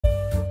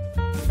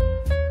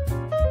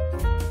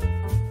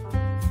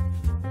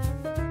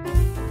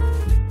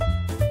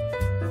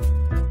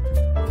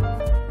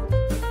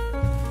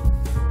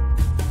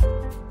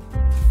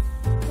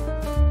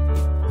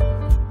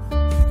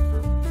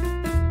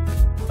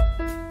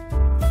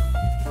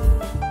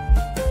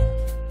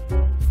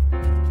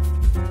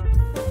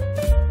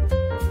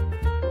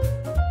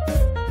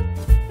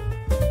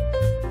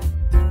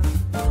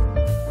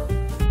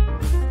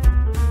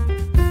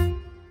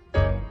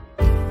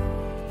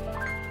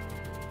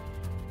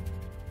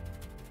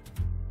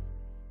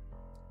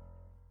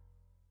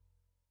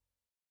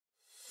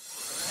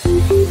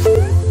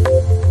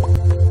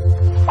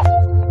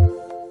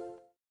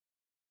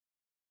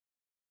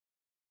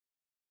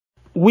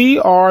We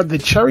are the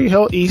Cherry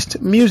Hill East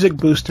Music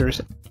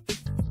Boosters.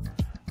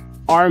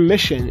 Our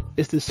mission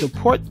is to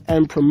support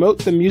and promote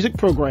the music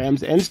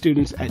programs and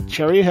students at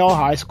Cherry Hill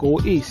High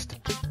School East.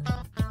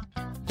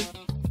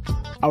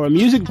 Our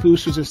Music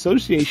Boosters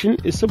Association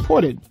is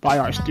supported by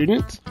our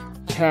students,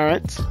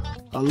 parents,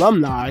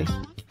 alumni,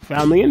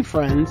 family and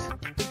friends,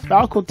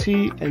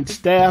 faculty, and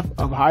staff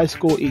of High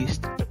School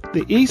East.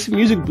 The East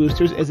Music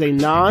Boosters is a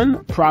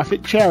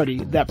non-profit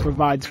charity that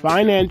provides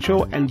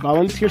financial and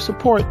volunteer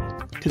support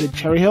to the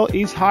Cherry Hill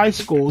East High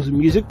School's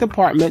music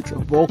department's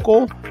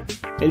vocal,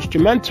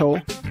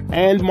 instrumental,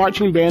 and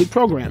marching band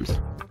programs.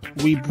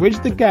 We bridge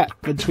the gap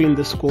between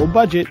the school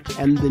budget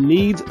and the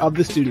needs of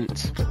the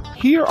students.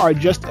 Here are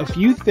just a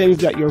few things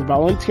that your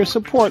volunteer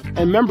support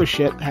and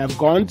membership have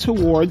gone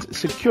towards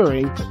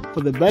securing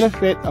for the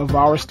benefit of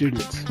our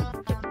students.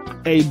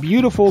 A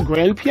beautiful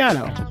grand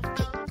piano,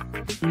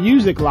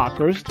 music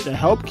lockers to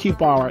help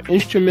keep our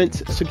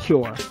instruments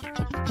secure,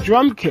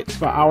 drum kits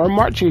for our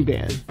marching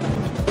band,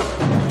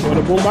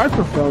 portable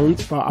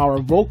microphones for our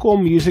vocal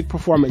music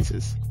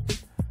performances,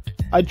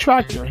 a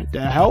tractor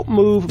to help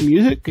move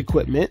music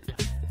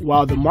equipment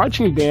while the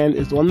marching band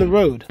is on the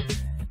road.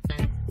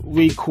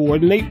 We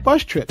coordinate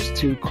bus trips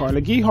to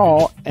Carnegie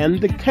Hall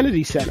and the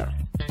Kennedy Center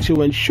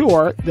to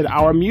ensure that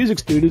our music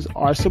students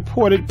are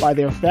supported by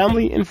their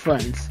family and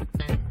friends.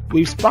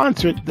 We've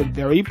sponsored the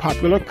very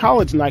popular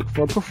College Night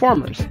for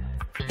Performers,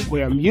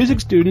 where music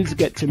students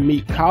get to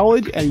meet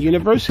college and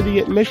university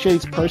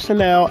admissions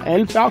personnel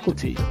and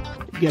faculty,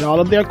 get all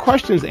of their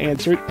questions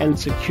answered, and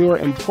secure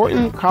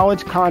important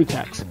college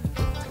contacts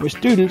for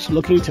students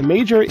looking to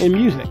major in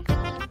music.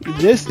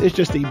 This is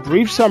just a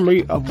brief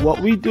summary of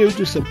what we do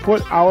to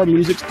support our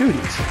music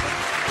students.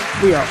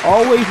 We are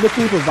always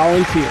looking for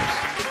volunteers.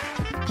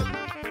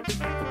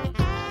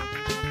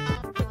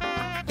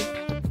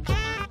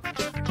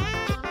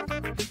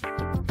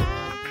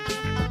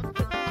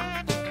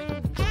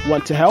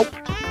 Want to help?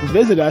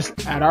 Visit us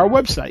at our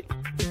website,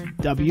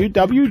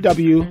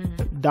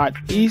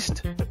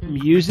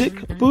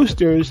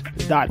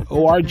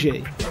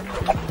 www.eastmusicboosters.org.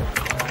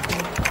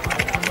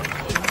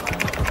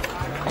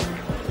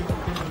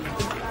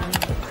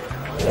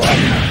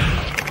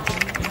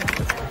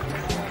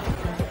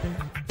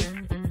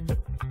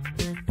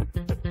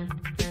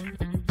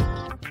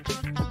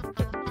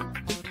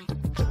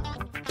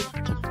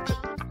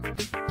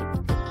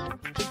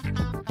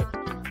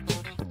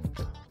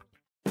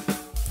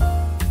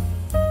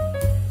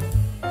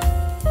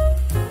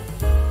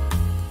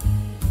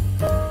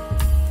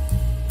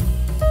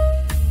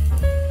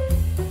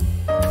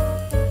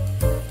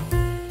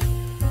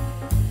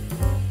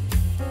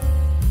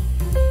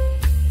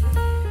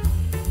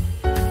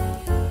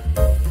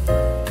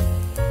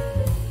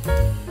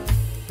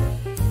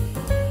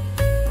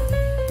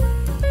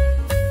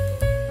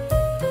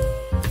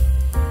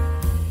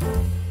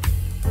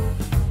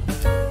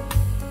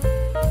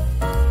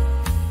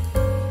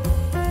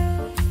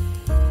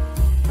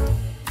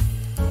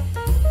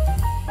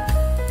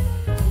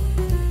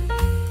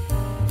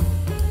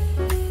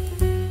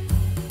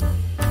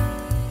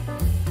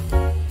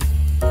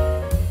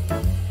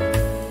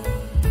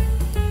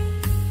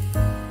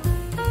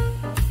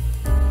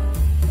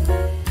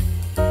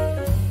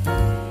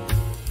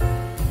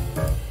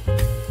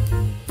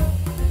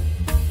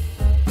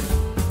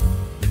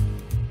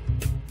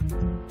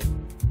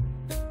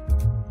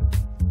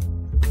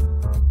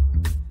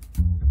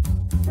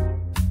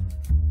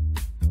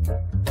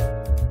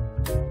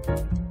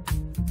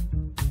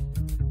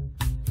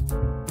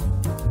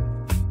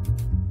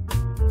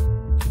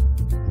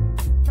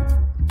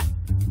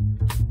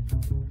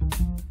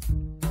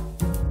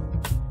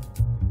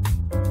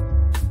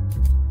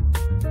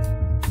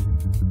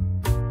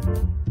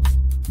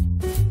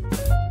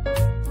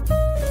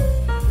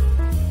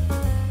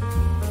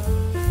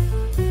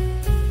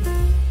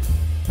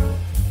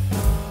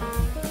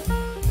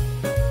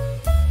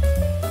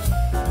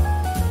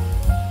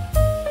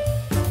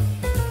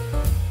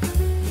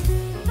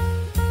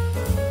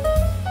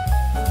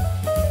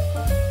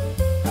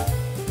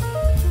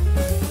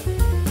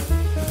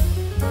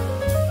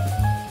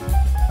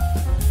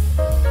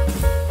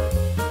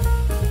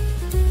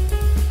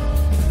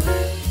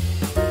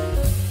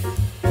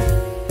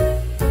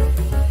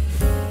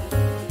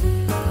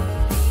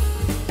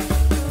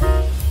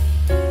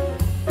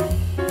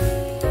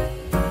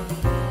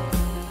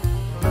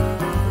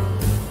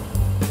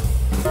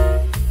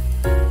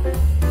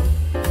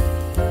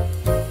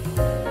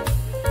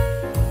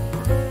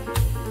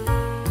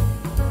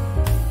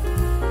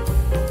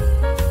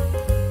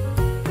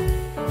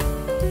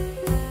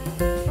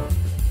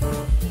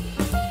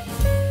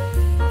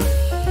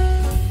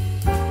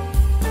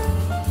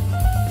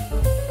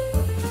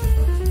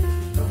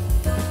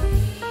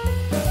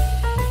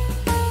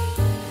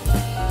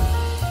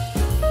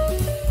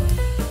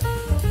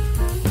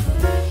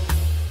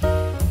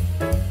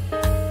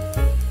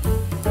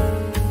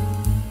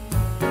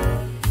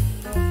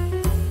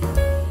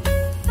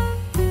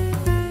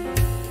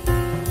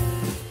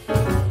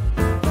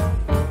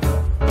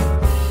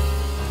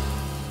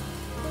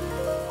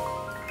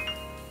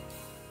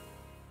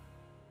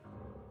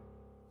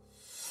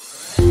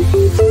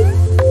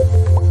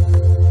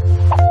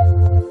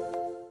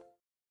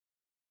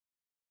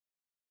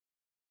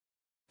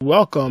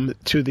 Welcome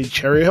to the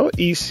Cherry Hill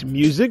East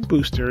Music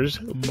Boosters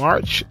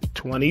March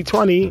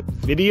 2020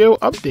 video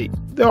update.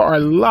 There are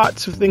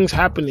lots of things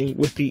happening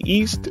with the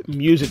East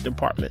Music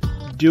Department.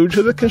 Due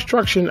to the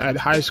construction at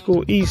High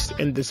School East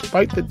and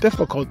despite the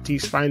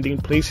difficulties finding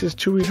places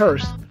to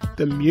rehearse,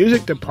 the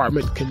music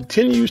department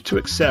continues to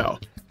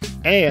excel.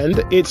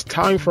 And it's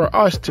time for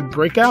us to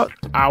break out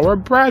our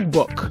brag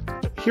book.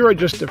 Here are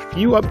just a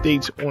few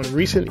updates on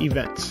recent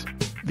events.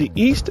 The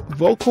East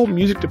Vocal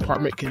Music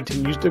Department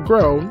continues to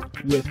grow,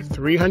 with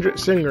 300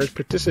 singers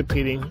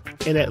participating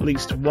in at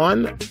least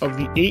one of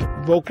the 8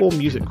 vocal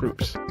music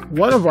groups.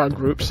 One of our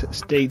groups,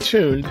 Stay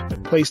Tuned,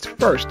 placed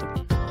first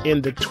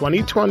in the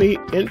 2020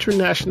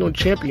 International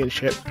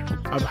Championship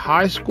of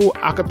High School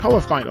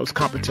Acapella Finals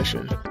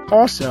competition.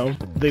 Also,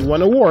 they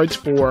won awards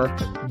for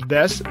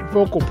Best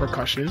Vocal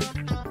Percussion,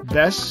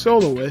 Best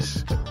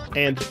Soloist,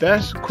 and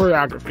Best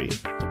Choreography.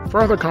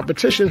 Further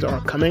competitions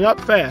are coming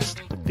up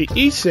fast. The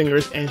East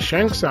Singers and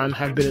Shangsun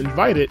have been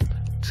invited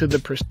to the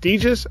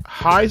prestigious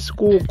High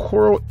School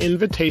Choral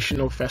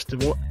Invitational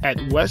Festival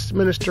at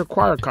Westminster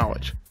Choir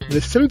College.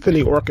 The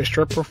Symphony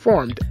Orchestra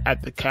performed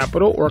at the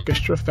Capitol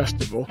Orchestra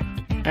Festival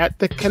at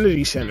the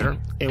Kennedy Center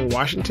in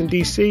Washington,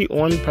 D.C.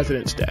 on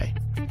President's Day.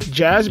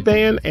 Jazz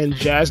Band and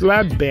Jazz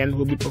Lab Band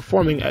will be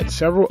performing at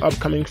several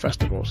upcoming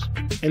festivals.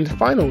 And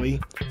finally,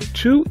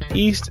 2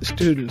 East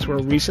students were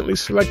recently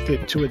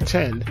selected to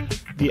attend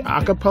the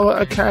Acapella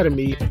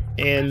Academy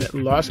in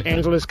Los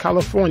Angeles,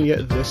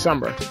 California this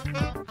summer.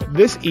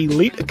 This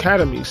elite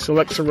academy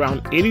selects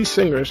around 80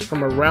 singers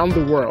from around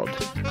the world.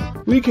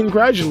 We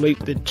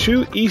congratulate the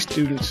 2 East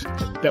students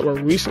that were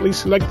recently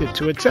selected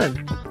to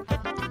attend.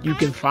 You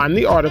can find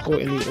the article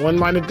in the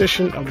online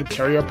edition of the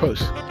Carrier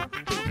Post.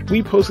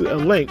 We posted a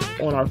link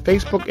on our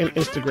Facebook and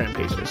Instagram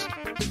pages.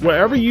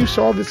 Wherever you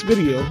saw this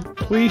video,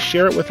 please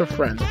share it with a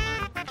friend.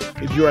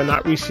 If you are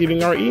not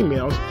receiving our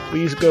emails,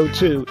 please go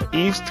to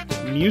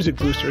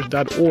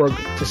eastmusicboosters.org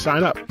to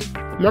sign up.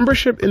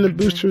 Membership in the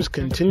Boosters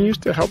continues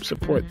to help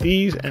support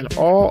these and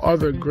all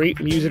other great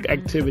music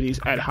activities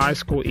at High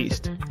School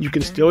East. You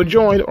can still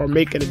join or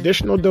make an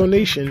additional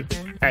donation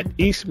at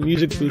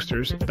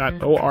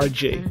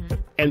eastmusicboosters.org.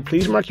 And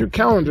please mark your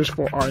calendars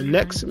for our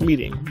next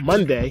meeting,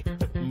 Monday,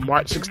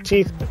 March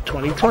 16th,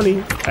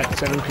 2020 at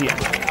 7 p.m.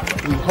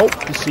 We hope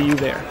to see you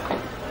there.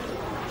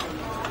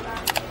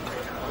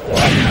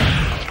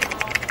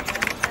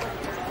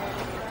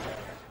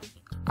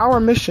 Our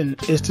mission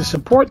is to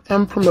support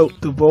and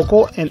promote the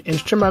vocal and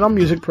instrumental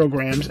music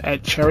programs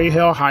at Cherry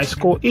Hill High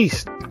School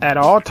East at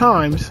all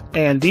times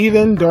and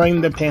even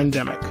during the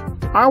pandemic.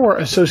 Our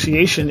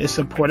association is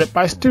supported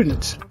by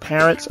students,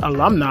 parents,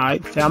 alumni,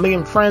 family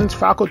and friends,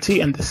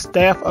 faculty, and the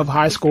staff of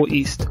High School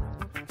East.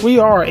 We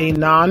are a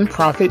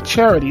non-profit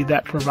charity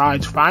that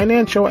provides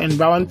financial and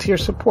volunteer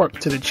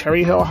support to the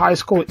Cherry Hill High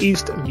School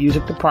East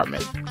Music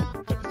Department.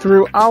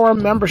 Through our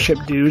membership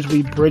dues,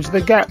 we bridge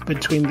the gap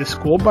between the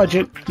school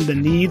budget and the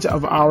needs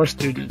of our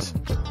students.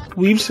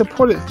 We've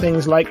supported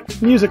things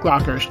like music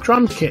lockers,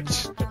 drum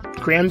kits,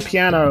 grand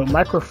piano,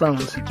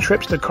 microphones,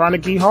 trips to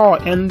Carnegie Hall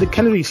and the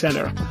Kennedy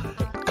Center,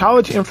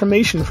 college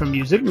information for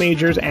music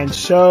majors, and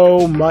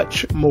so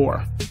much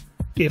more.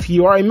 If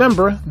you are a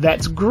member,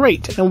 that's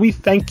great, and we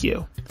thank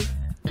you.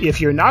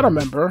 If you're not a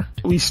member,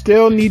 we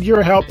still need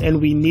your help,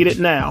 and we need it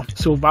now,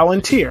 so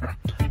volunteer.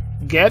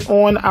 Get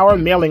on our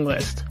mailing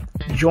list.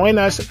 Join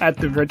us at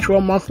the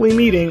virtual monthly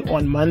meeting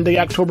on Monday,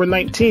 October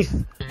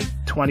 19th,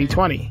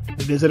 2020.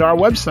 Visit our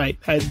website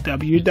at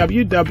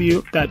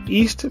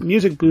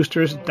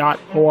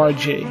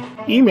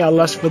www.eastmusicboosters.org.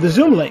 Email us for the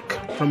Zoom link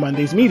for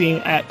Monday's meeting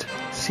at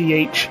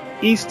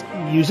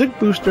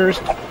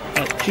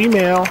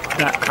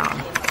cheastmusicboosters@gmail.com.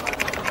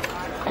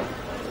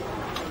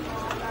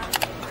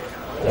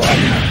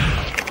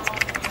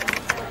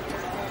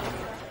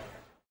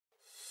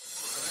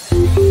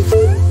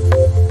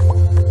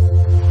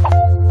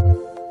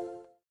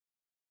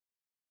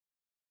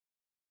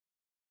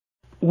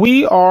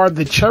 We are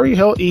the Cherry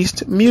Hill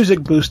East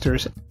Music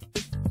Boosters.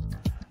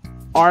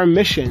 Our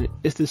mission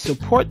is to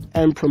support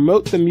and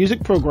promote the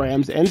music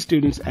programs and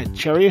students at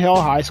Cherry Hill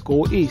High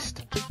School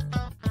East.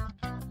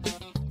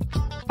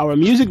 Our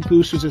Music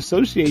Boosters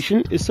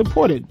Association is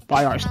supported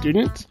by our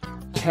students,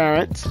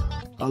 parents,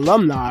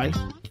 alumni,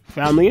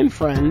 family and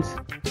friends,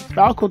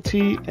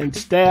 faculty, and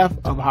staff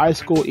of High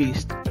School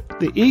East.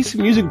 The East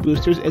Music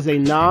Boosters is a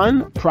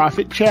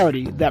non-profit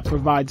charity that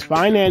provides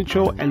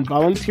financial and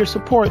volunteer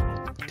support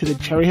to the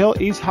Cherry Hill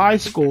East High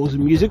School's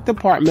music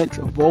department's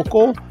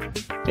vocal,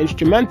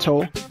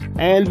 instrumental,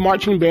 and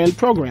marching band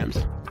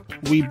programs.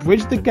 We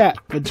bridge the gap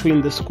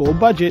between the school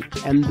budget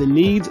and the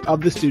needs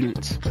of the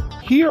students.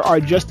 Here are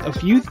just a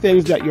few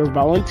things that your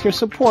volunteer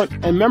support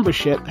and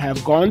membership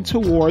have gone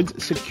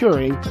towards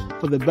securing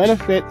for the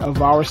benefit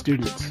of our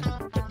students.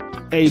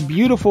 A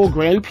beautiful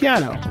grand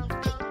piano,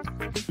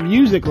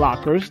 music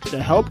lockers to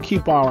help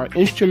keep our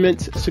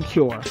instruments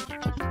secure,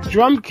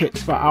 drum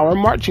kits for our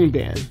marching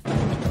band,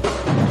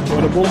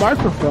 portable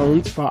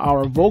microphones for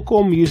our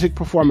vocal music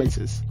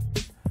performances,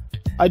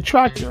 a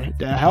tractor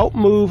to help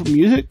move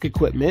music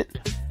equipment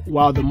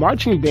while the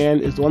marching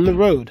band is on the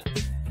road.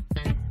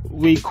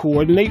 We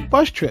coordinate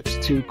bus trips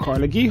to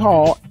Carnegie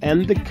Hall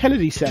and the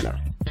Kennedy Center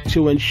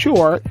to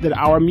ensure that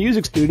our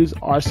music students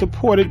are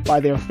supported by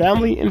their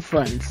family and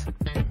friends.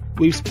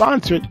 We've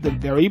sponsored the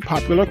very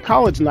popular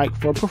College Night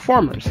for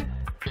Performers,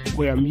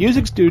 where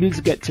music students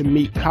get to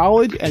meet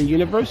college and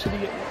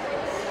university.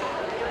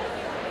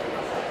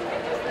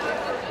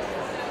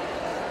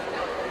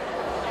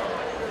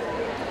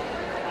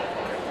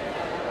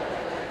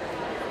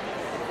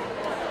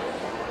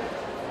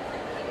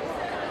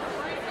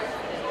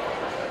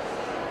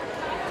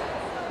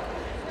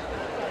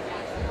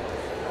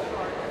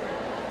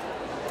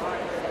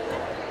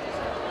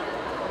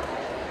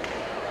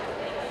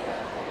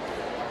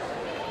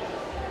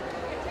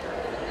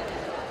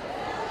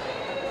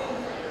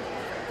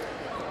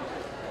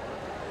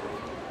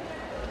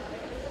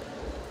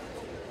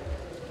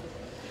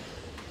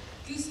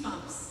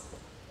 Goosebumps,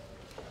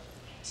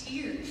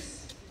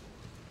 tears,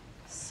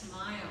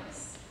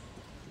 smiles,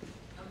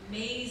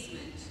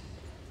 amazement.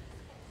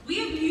 We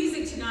have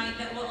music tonight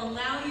that will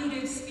allow you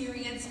to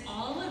experience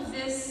all of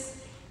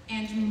this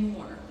and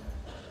more.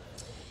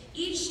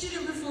 Each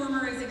student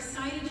performer is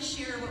excited to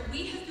share what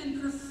we have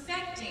been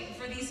perfecting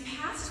for these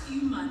past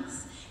few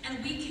months,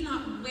 and we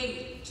cannot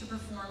wait to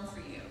perform for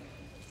you.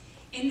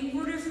 In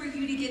order for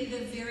you to get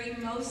the very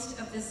most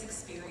of this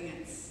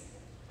experience,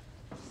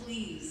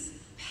 please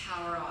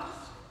power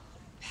off,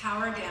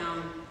 power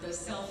down those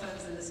cell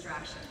phones and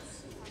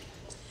distractions.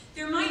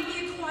 There might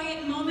be a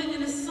quiet moment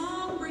in a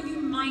song where you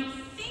might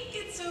think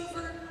it's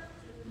over,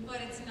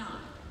 but it's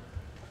not.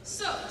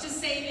 So, to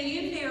save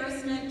any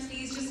embarrassment,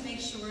 please just make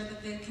sure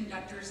that the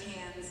conductor's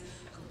hands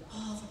go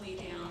all the way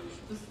down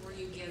before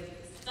you give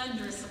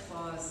thunderous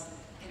applause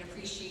and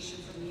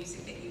appreciation for the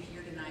music that you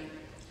hear tonight.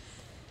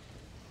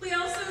 We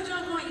also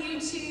don't want you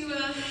to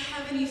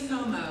have any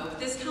FOMO.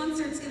 This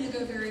concert's going to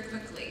go very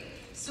quickly.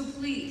 So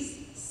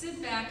please,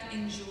 sit back,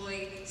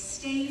 enjoy,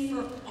 stay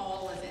for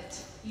all of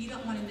it. You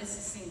don't want to miss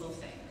a single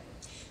thing.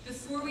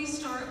 Before we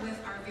start with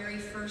our very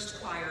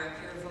first choir up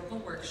here, vocal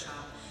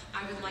workshop,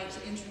 I would like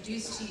to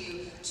introduce to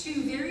you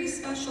two very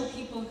special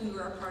people who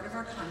are a part of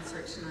our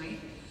concert tonight.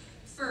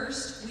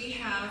 First, we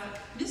have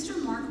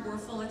Mr. Mark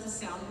Warfel at the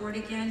soundboard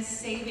again,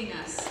 saving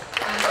us.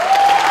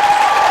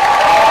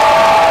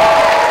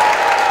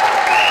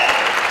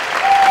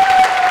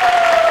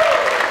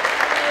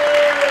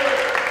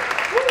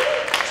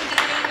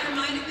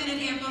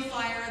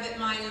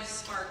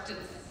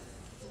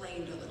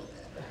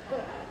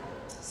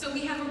 So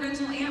we have a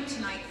rental amp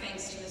tonight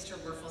thanks to Mr.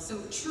 Werfel.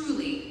 So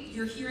truly,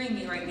 you're hearing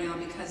me right now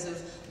because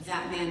of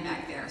that man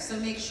back there. So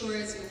make sure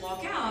as you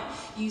walk out,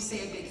 you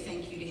say a big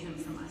thank you to him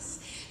from us.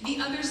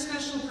 The other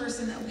special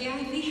person that we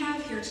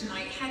have here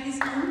tonight had his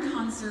own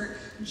concert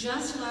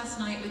just last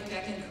night with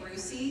Beck and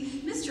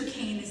Carusi. Mr.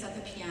 Kane is at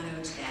the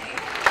piano today.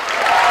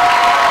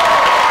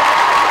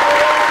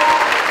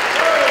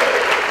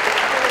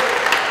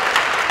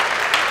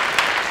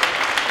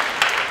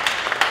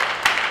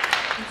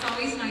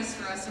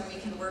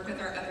 With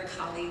our other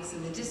colleagues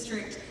in the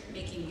district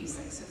making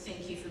music. So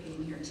thank you for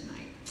being here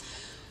tonight.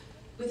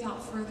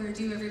 Without further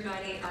ado,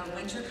 everybody, our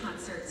winter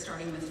concert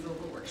starting with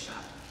vocal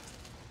workshop.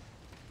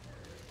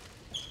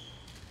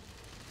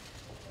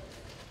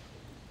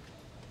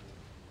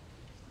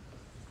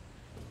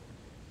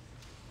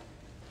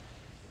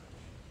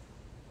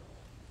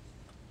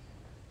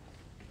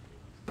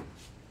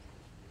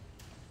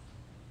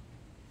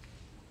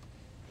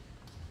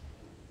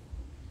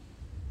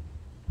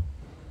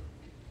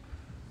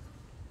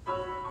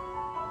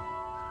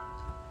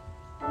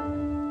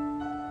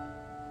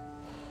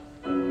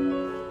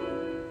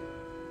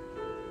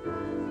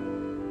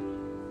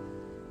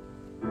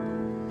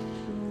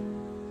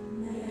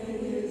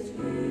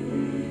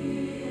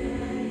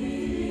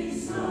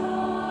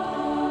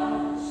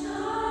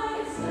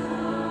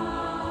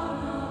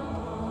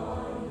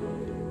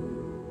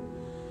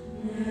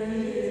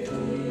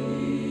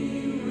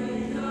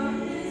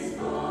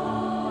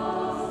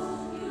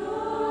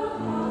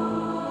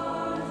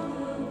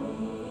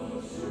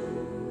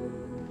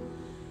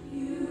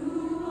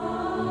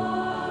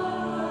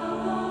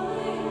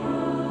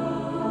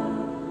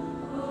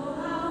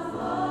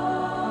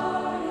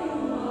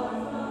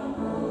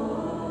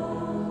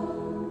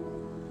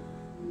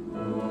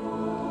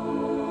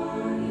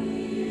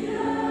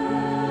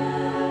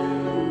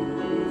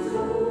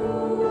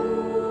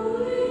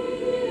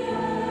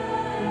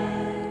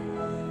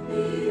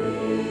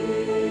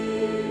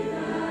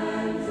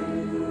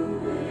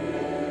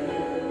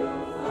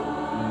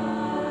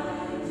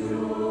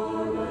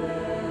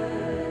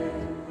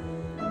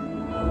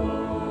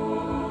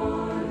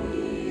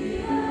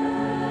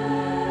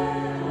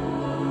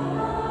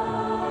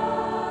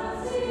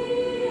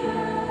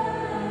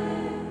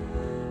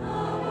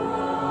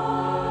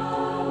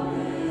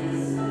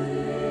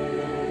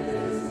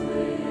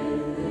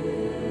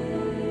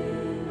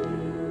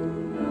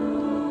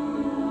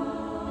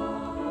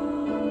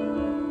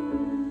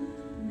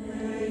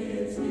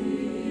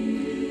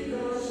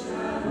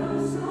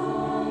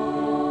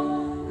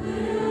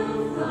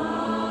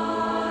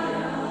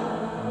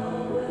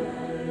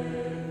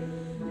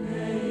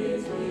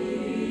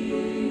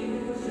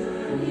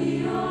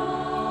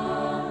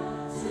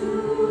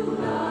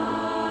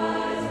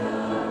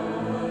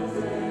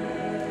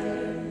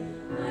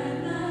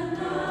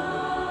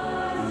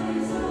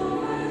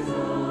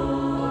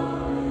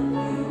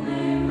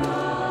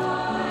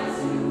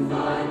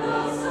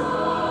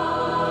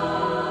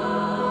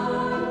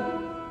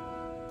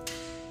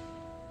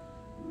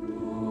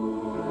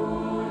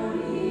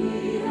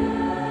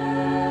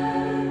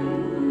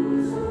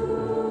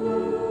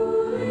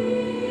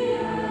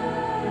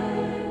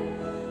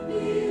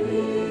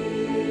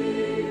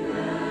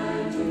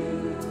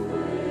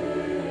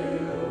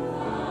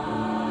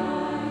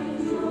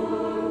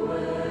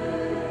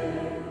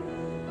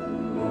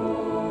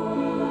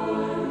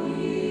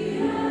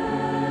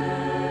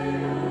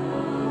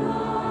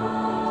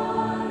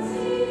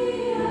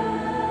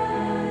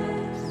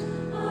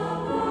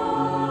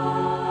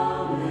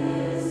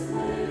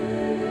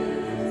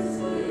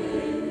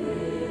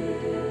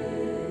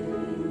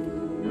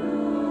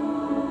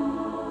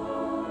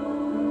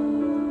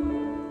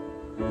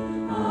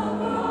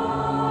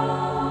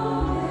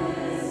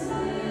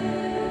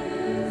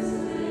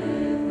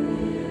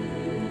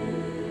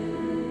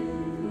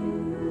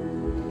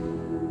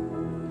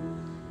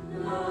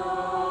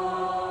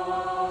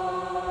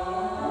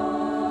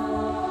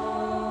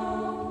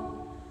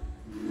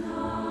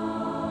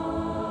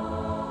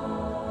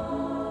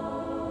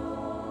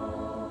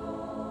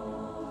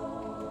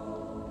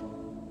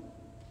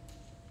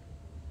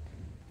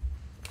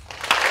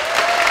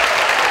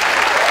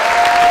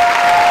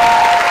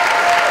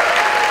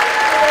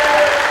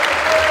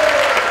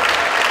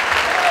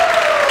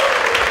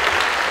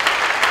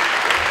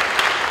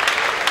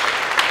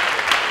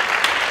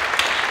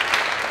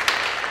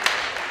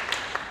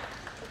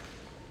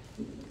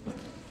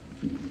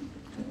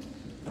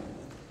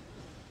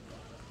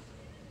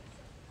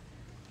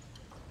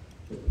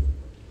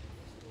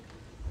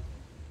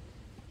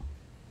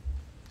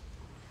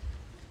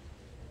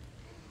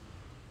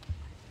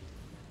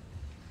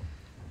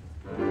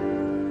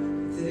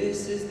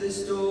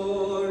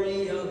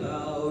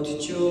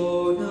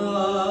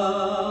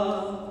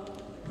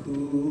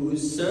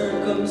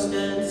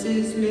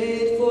 circumstances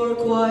made for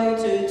quite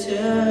a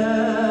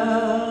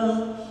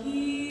tale.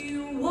 He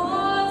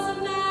was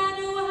a man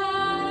who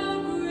had a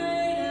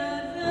great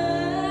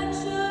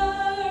adventure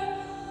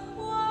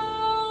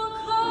while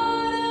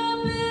caught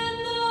up in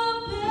the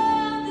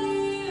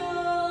belly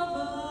of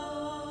a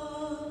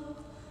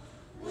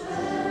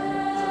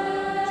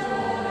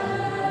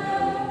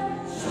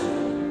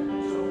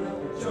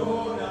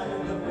Jonah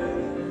in the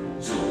belly,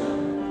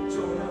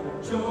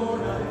 Jonah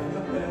in the belly, Jonah in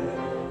the belly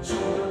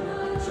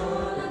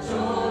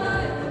of a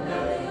Jonah in the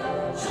belly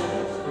of a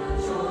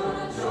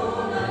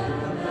Jonah in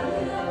the belly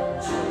of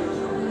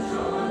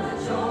a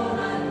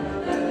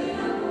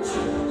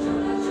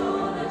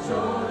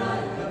Jonah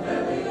in the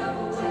belly of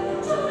a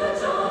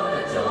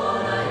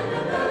Jonah in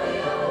the belly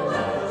of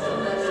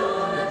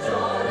a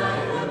Jonah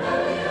in the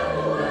belly of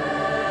a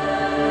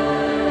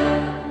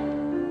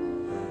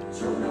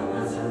Jonah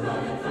was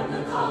running from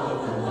the call of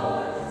the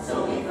Lord, so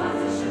he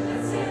finds a ship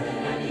that's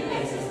sailing and he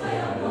makes his way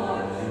on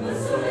board. But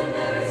soon and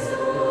very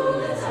soon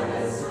the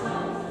tempest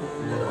comes.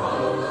 The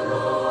call of the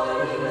Lord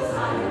he was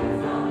hiding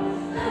from,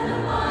 and a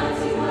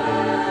mighty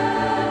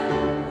wind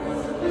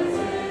was a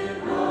blazing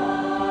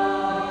rock.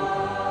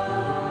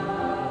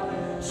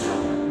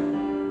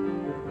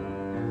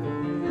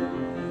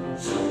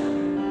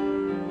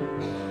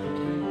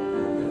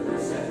 The crew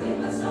said we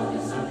must all do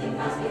something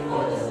fast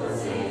before this one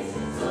sinks.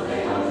 So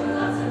they all drew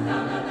lots and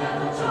found out that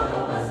old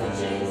Jonah was the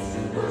jinx.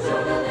 No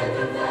Jonah then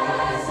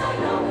confessed, I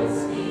know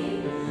it's me.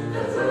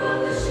 The crew of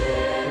the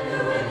ship, the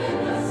wind in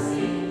the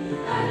sea,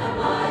 and a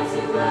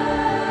mighty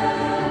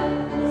wind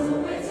was a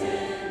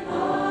waiting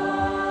march.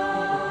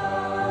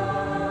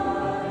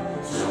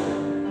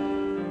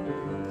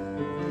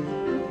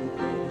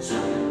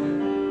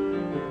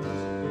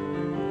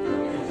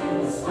 And he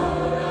was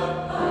swallowed up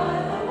by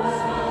the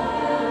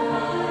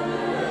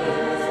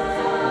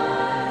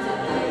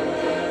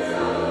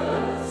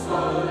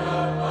swallowed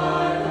up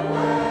by the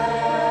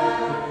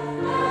wind,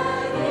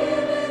 and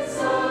given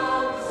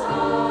some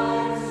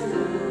time to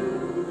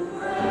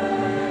rain.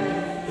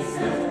 He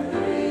said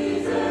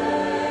 3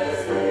 days,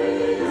 3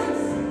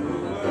 nights,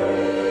 3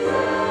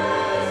 days,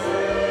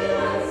 3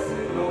 nights,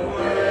 3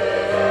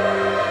 days,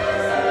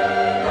 3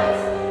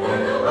 nights,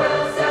 and the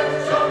whale set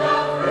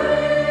Jonah free.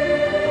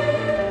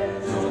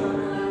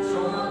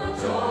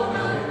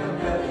 Jonah in the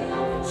belly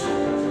of a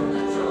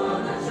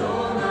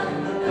Jonah in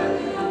the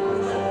belly of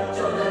a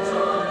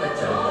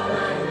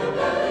Jonah in the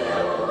belly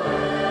of a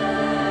whale.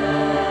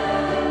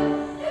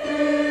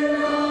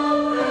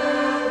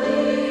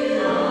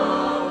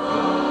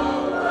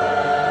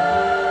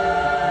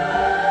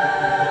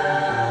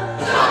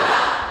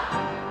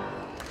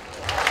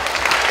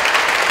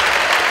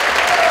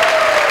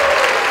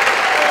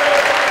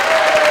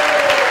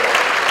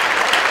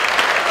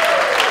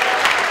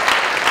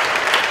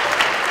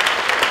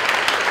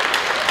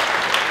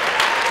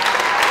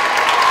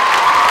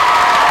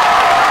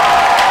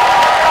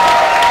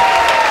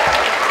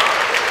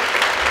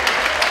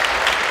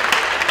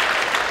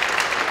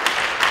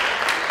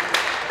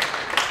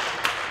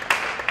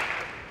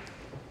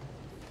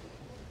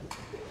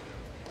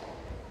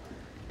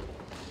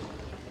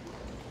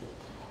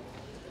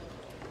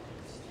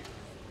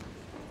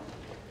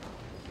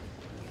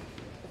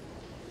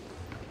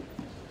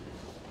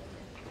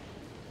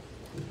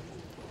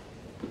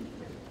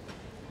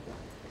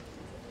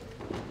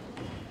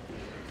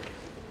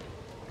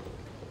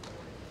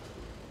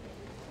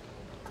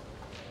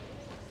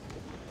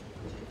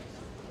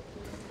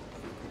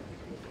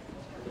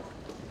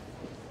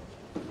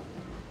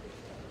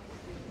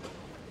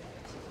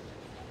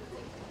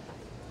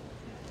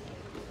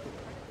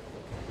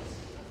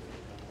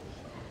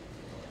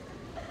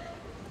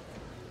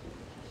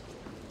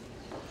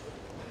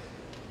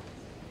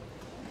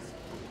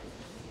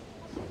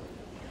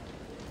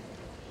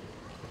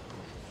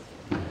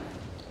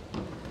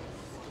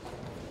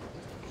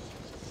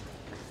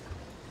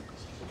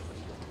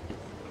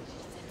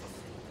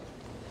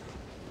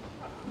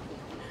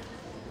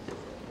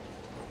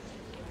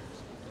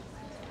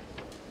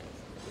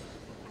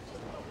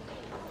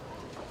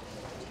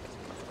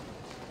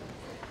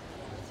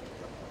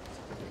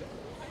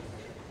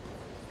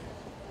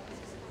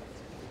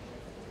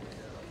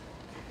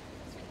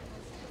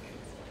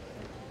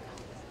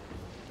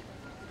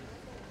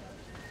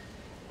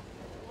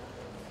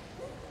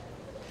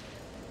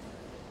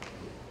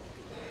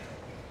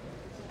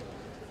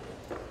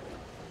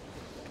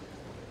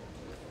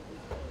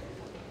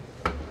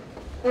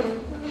 In the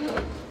belly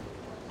of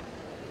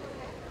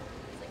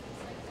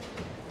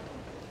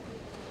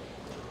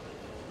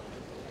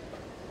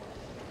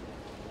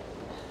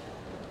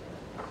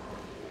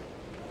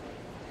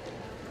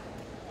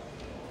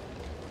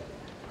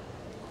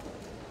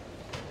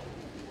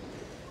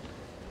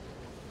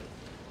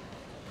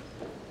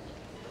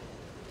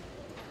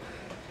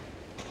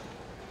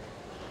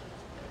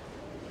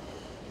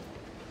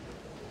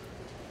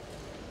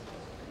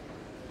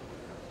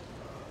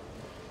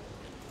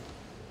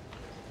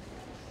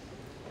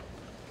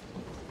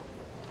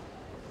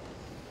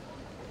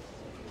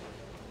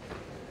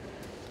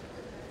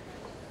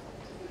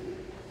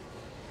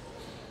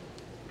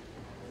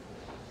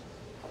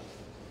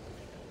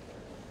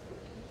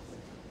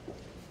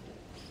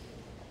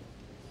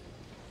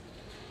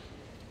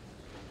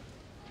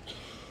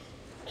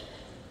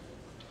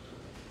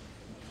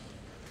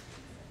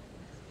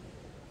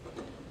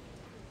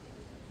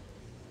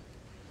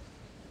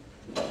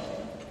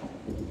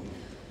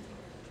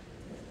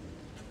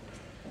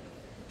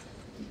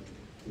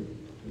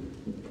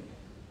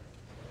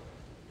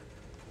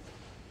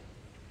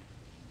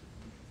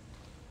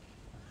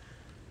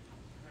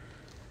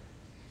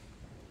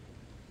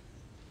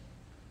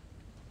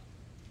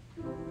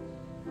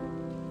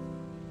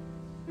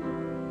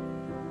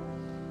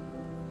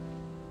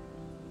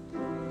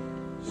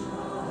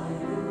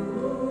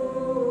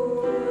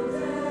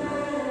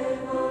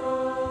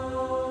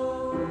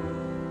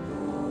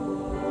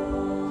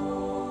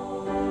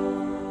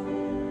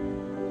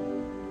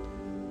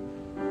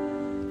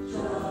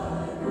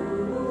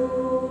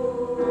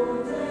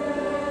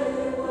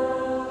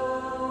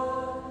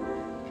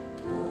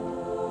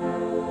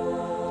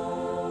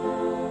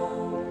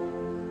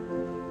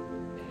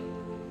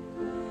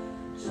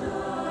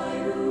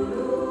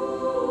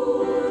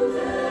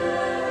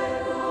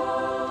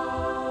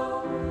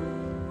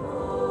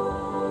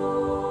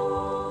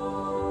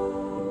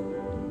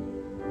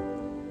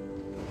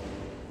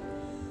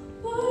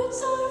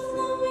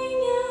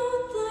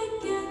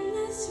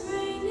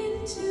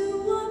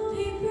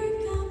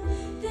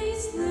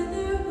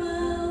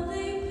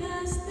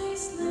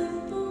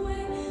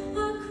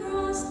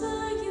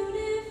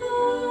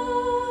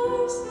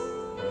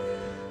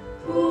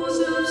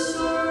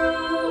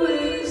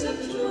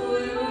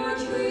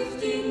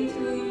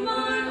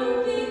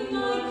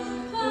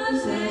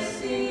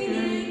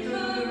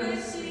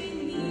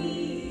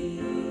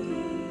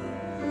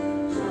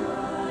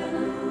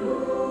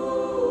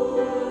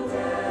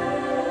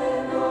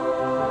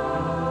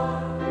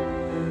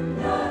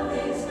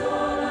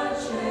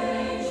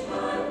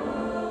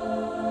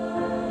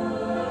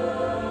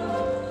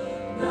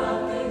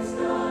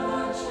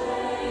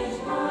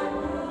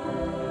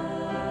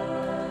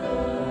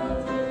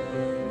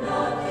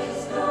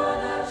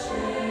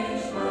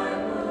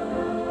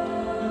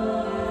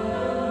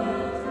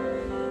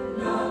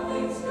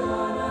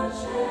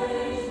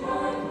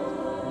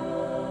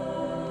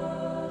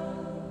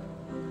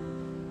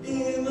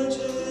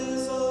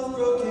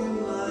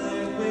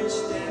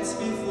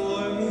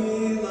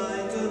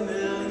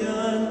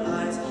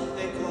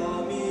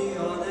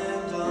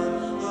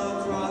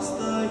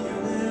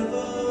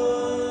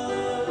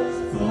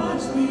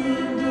Watch me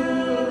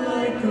endure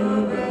like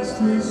a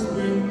restless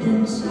wind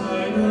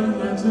inside a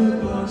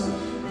letterbox.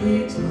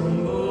 They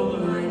tumble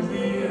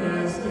lightly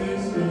as they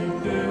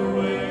make their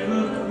way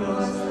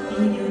across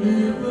the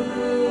universe.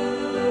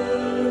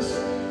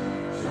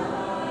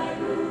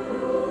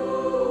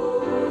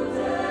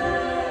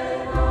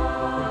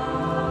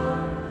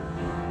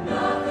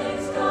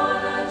 Nothing's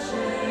gonna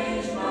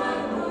change my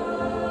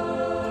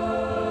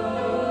world.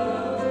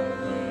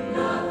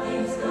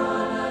 Nothing's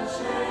gonna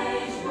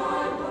change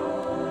my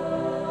world.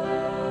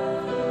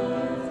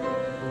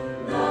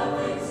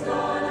 Nothing's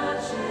gonna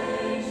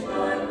change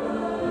my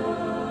world.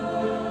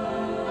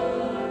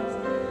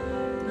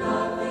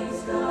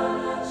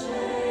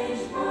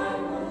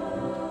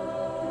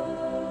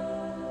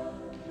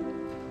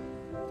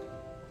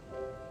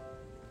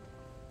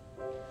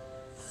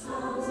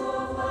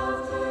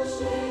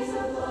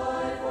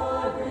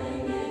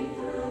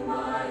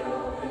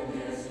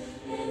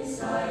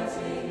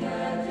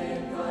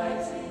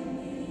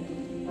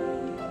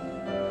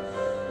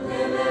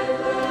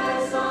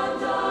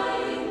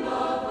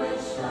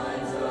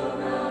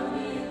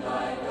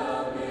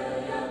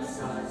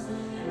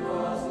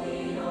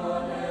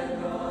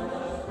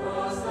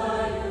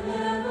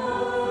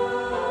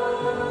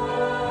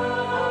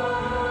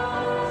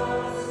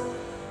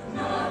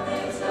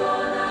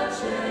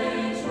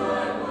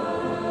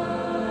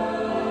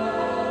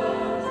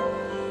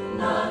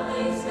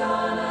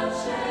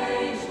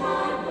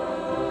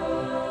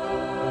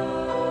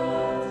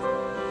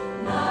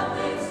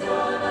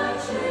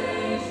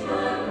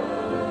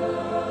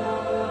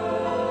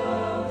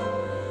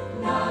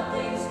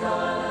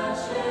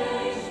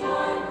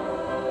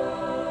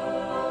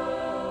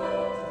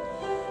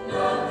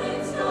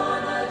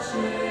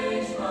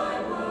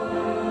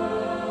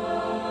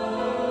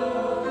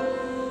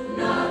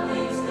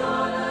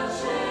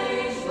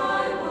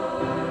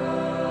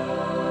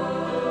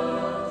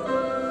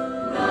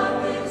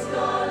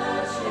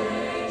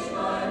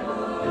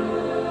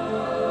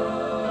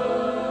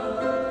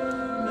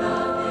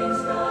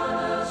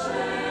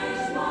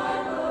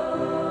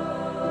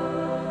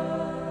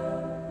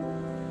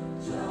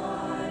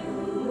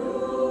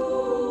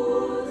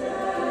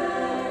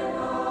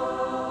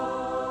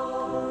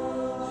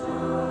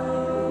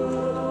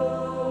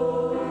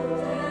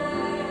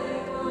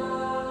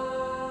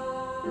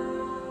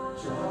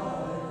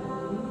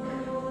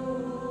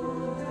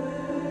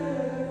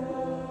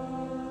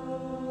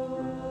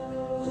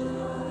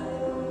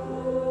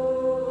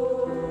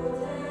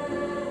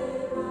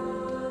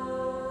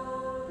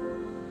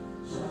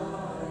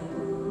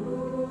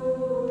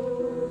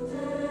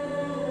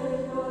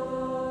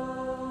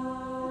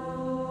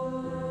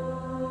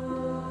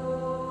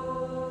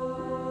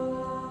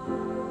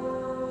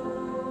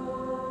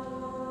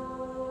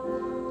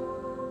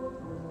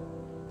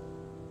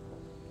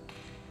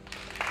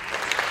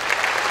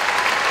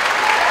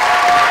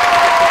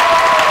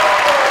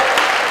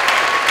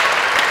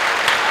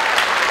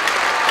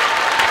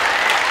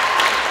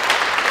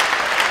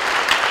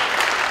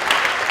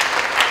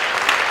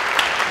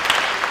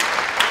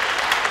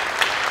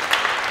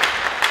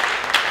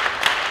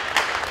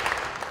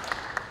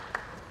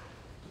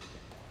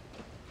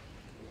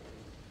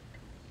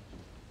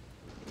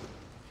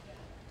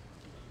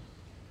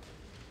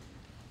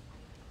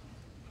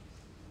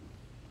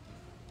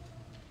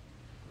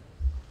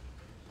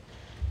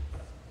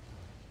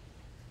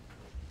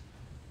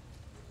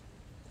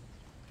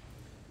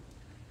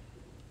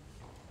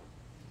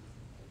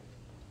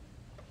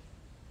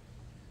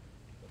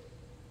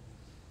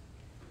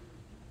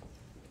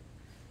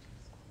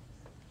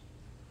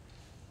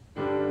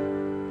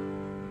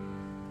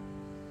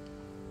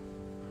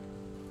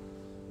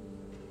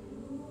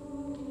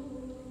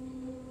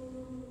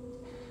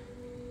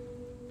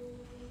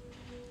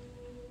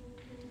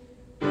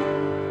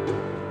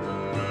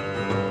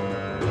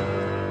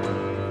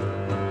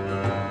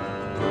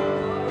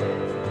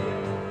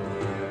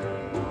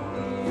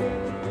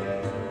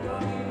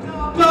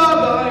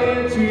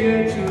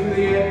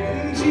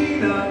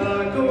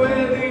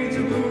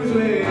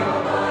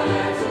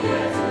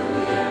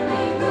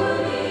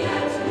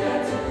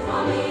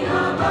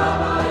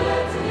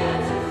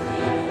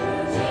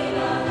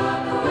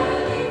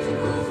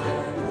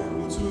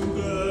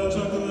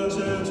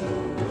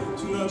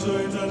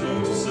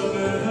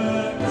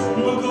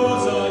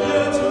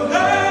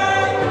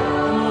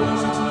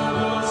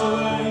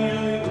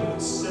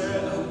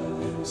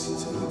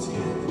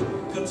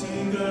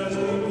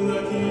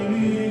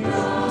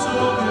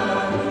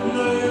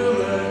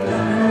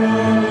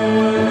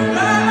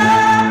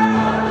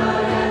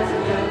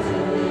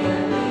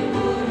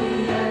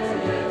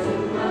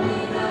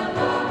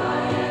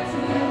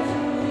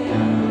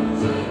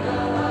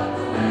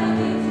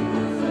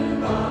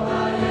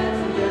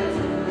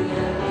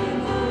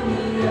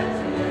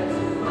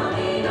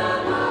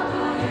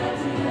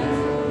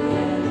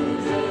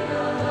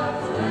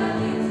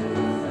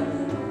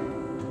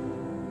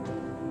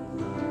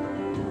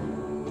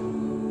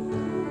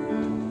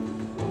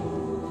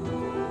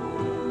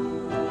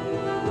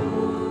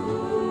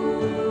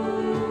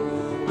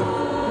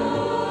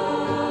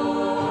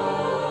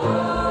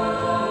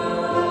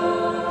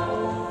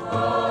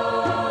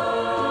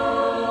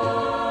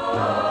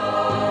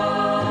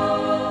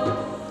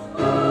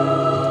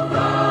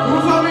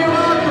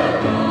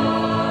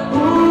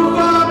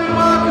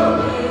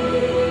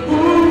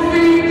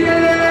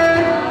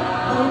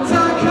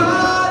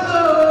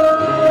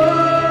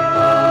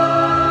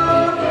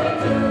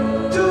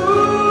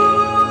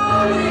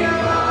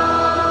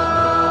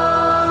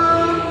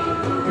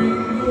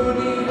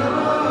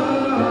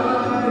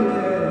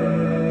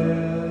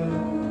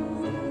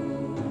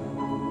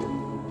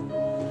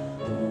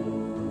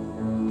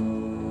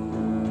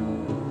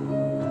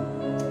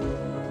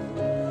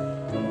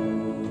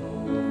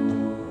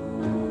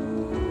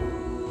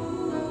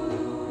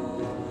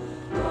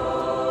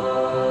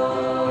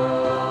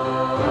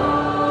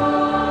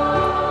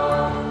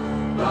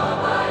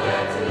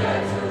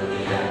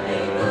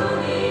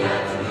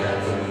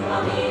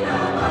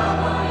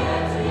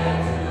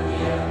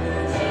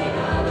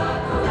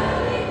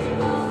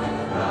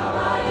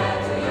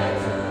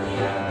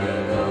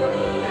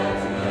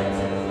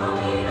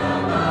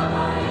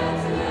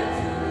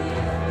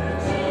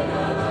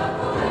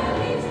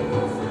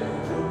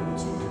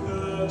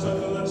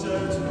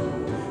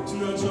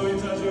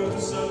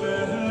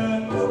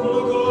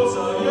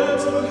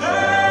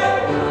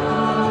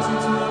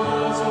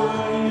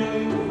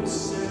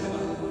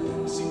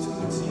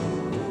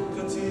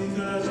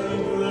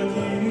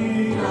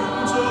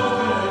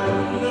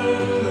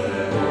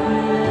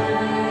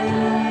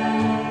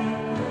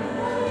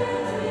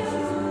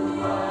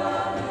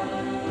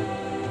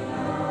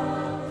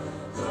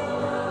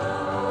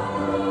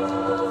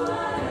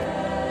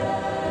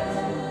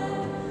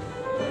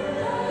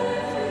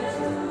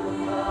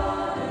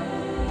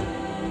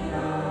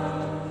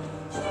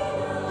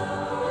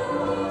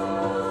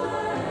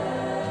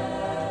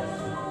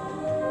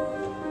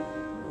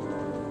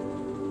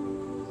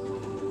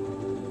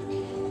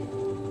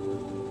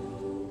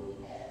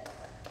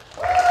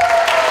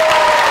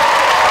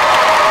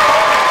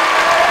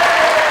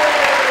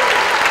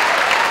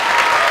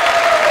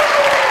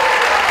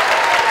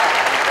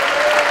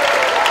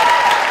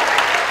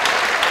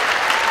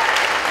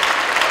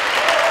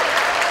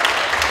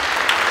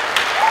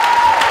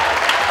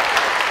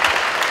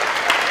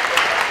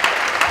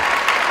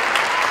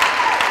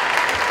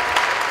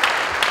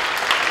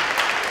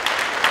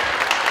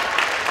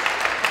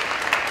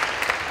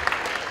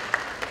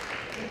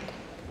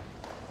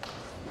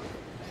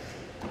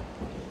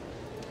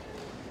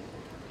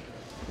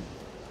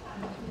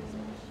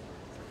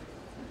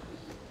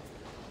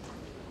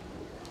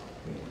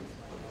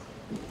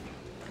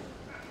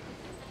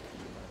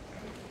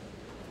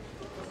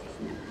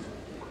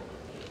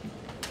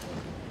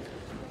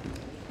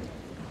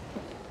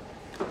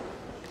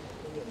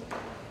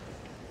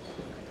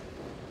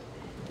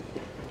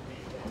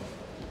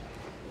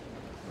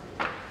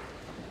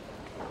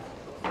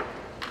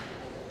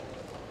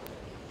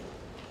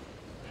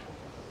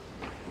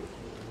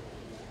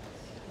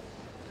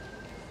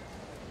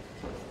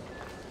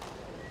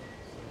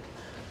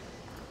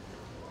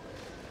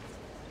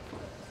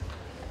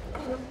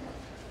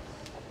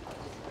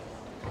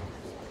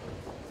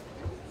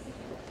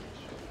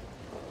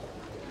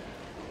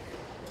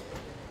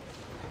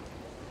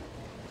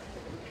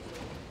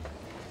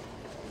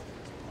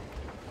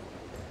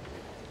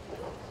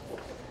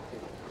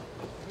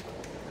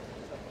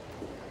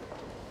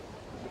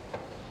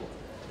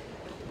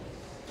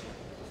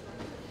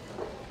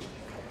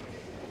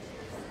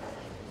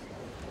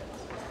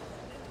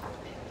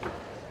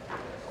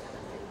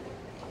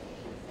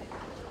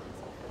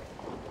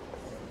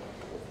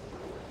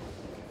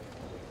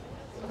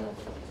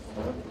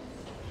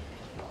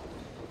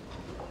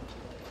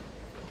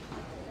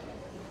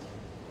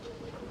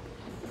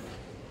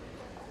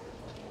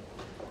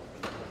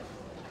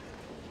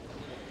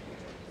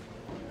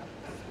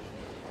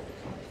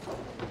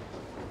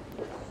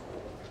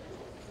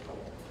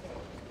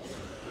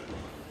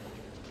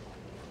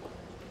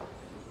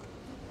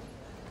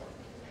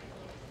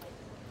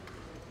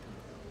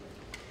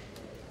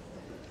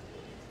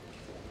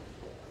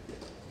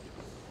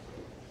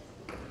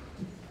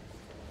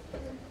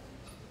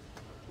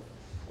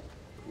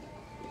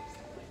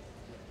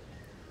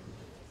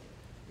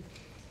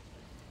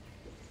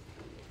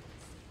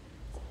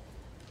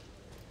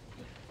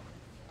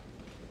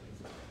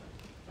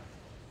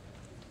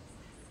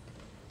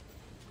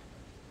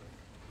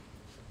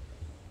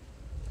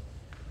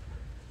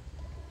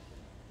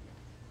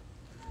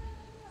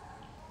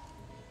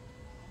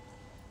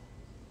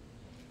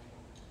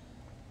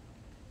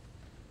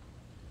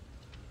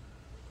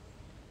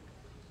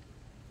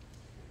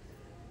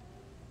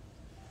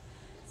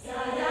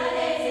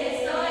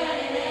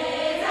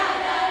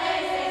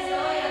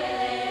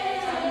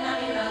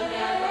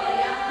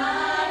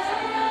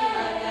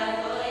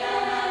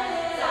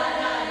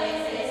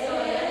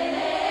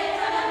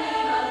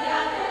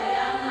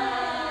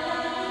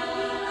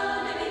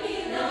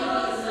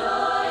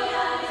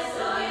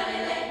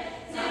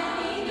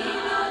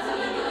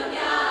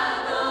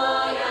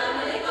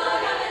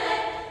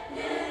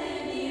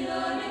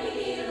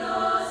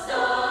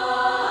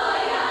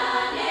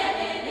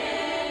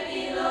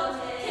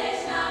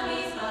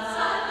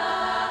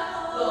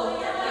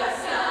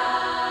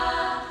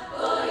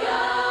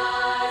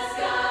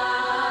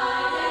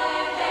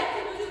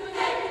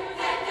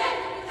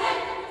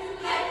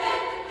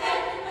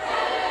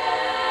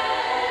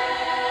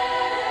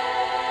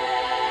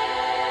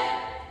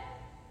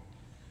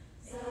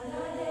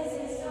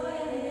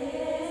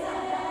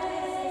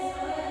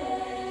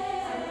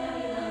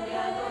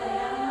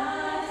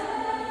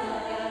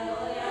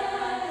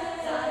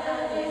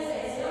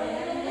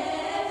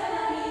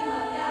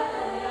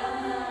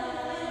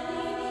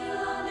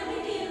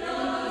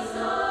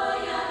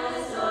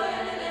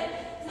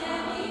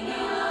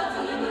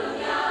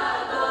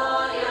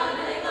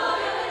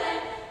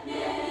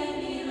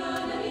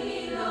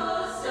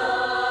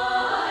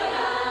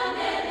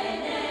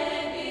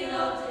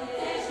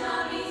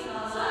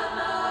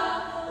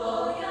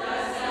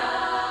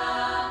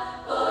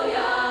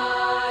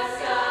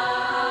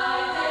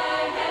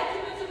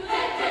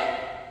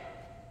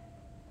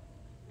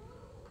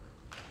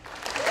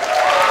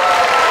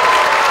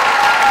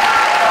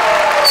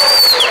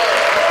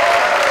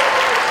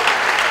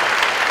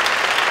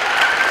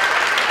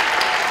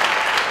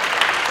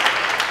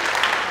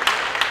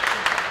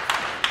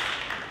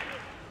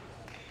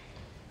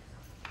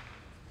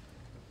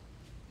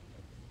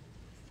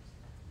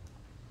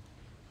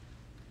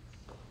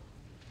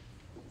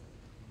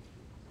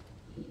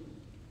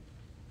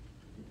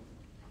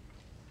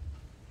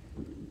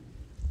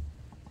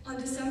 On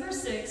December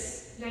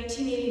 6,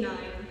 1989,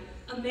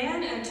 a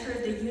man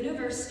entered the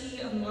University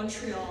of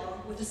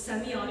Montreal with a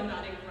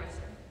semi-automatic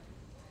rifle.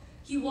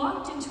 He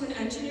walked into an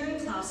engineering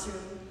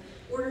classroom,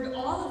 ordered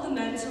all of the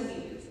men to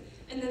leave,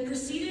 and then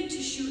proceeded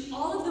to shoot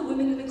all of the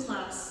women in the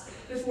class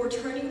before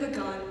turning the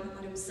gun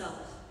on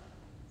himself.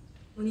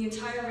 When the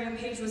entire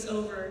rampage was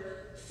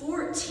over,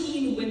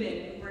 14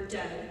 women were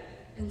dead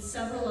and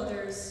several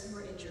others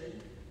were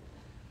injured.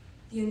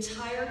 The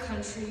entire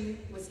country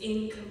was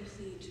in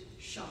complete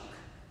shock.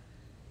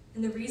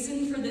 And the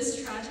reason for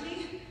this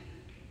tragedy?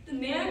 The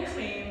man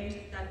claimed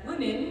that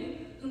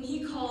women, whom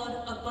he called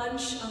a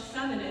bunch of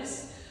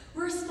feminists,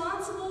 were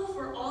responsible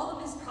for all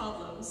of his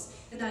problems,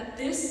 and that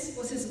this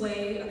was his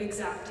way of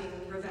exacting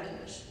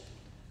revenge.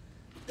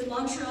 The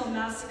Montreal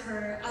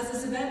Massacre, as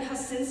this event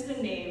has since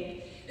been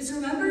named, is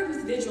remembered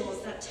with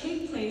vigils that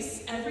take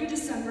place every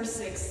December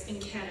 6th in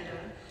Canada,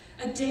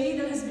 a day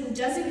that has been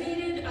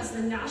designated as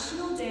the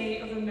National Day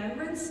of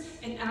Remembrance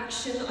and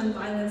Action on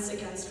Violence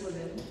Against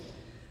Women.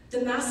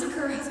 The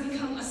massacre has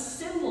become a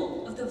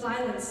symbol of the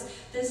violence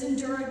that is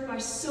endured by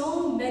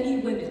so many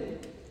women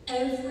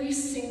every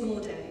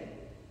single day.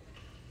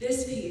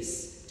 This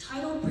piece,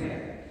 titled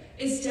Prayer,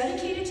 is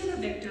dedicated to the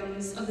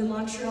victims of the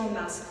Montreal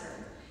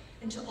Massacre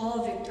and to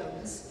all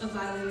victims of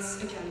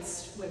violence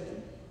against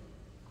women.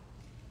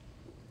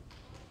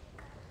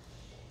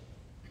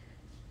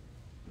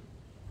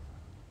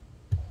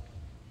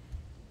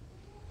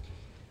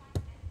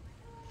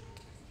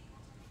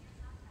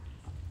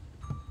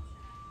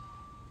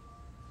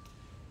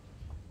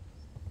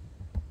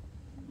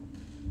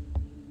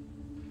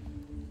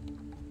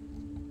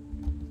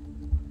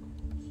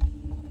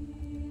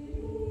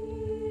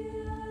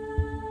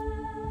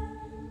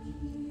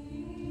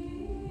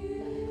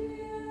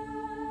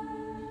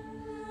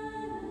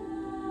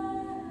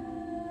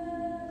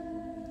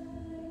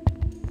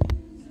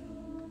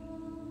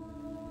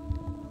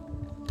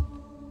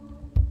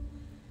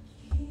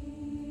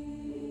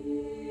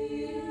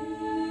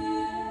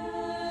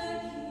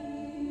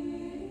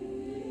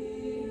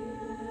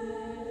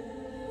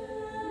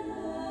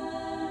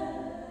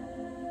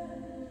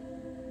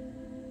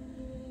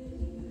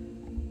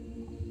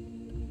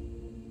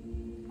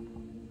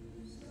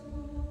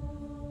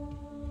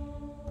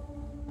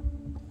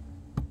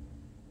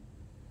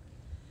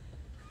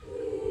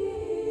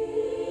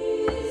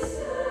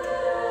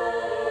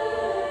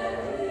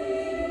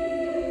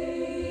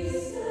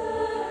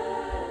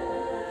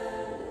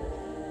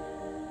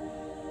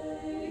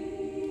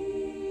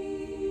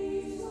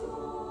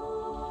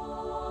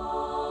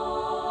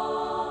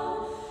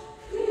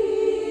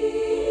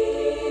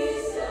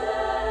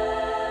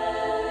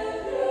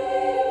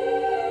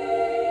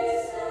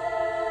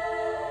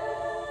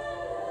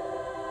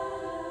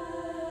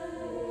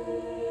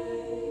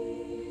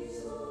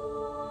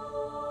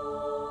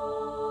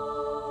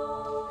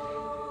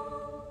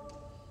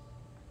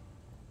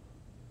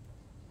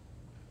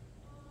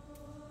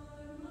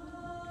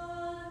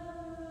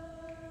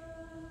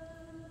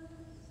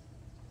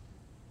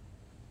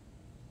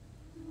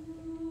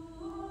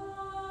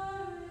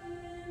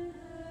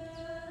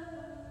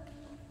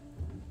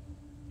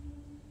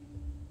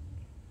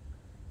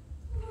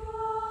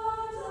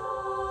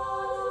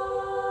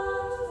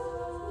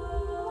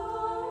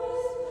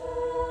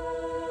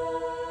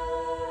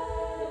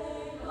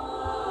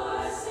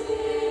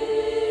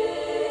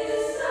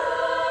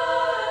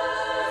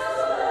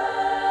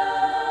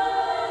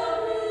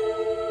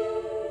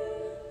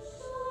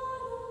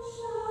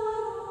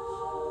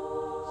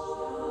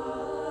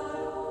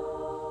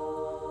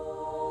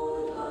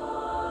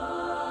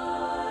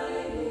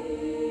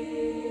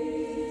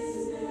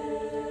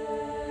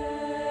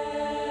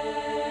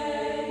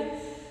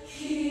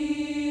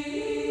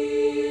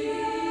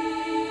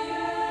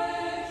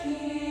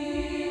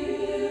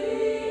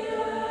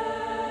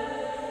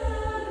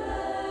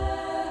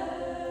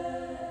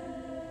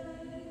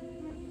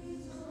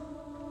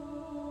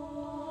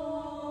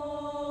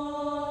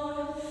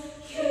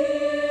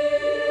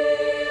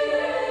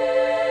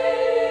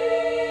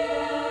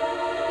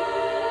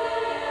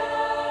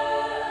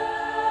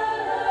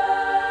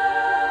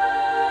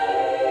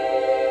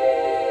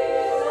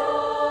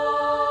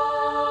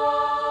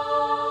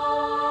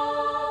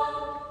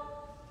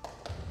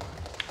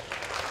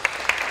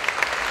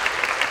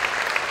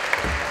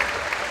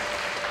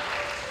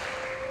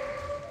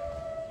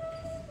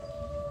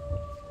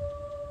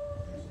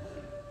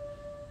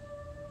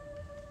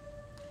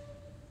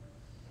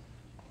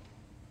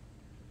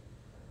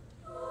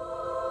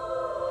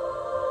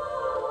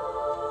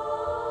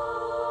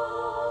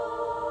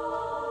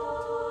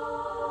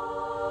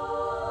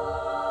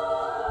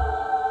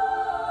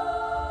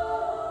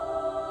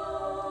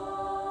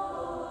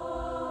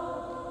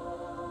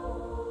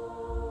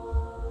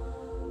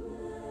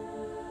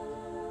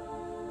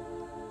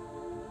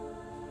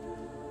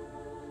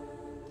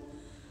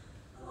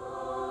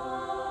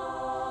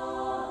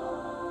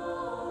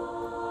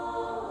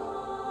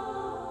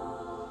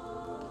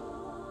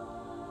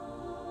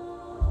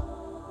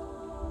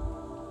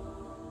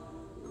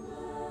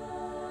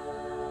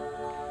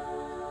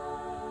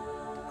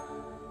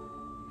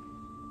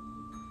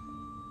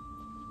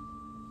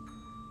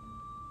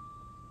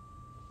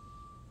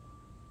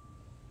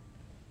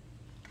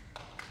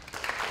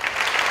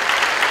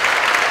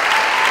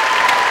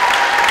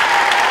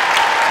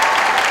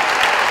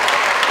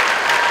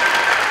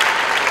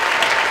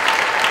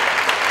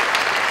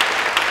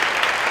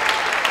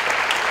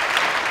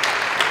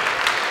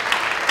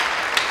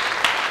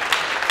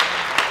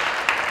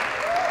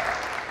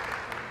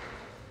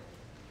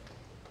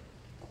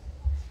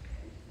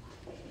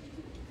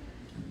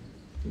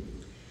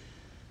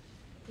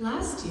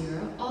 Last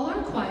year, all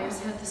our choirs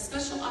had the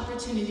special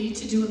opportunity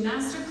to do a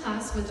master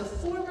class with a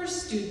former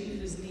student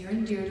who's near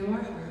and dear to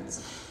our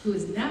hearts, who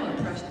is now a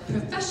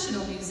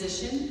professional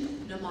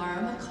musician,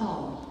 Namara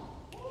McCall,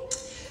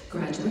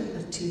 graduate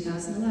of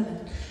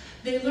 2011.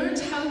 They learned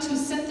how to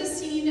set the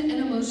scene and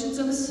emotions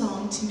of a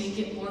song to make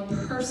it more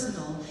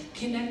personal,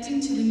 connecting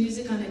to the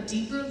music on a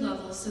deeper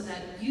level so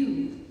that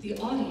you, the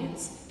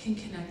audience, can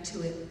connect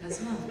to it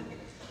as well.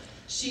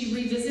 She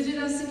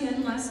revisited us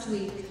again last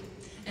week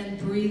and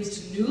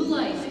breathed new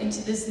life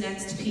into this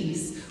next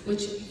piece,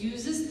 which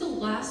uses the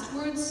last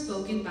words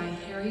spoken by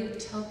Harriet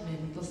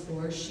Tubman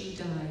before she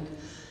died.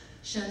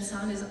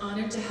 Shensan is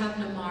honored to have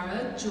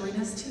Namara join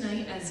us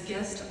tonight as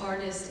guest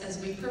artist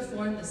as we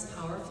perform this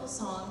powerful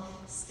song,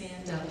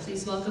 Stand Up.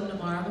 Please welcome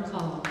Namara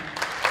McCall.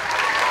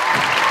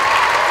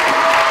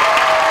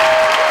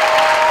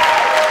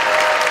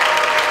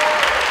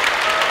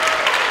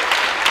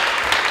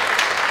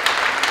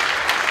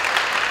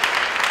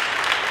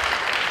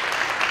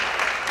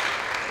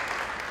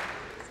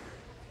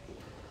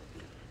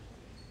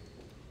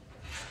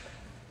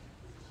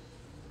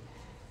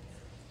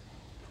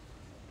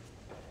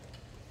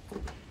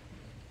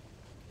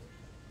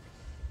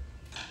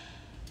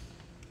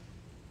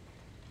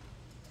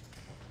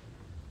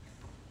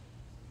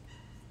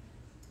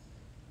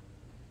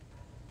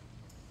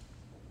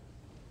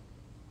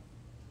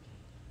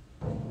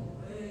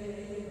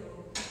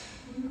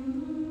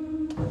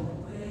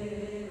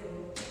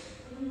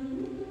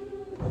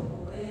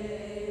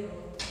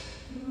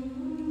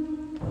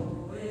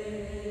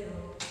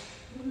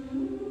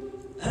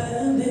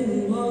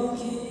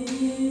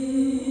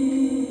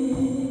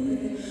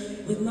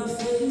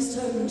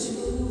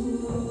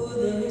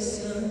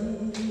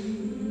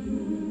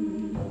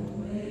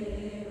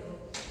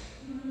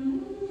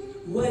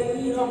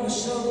 Weight on my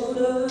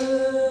shoulders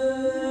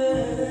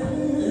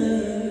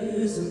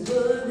and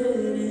put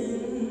it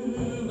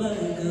in my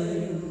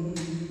gun.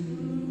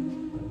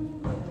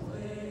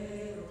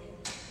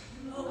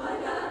 Oh, I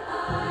got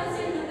eyes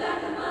in the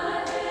back of my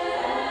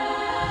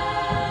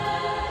head,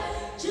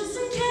 Just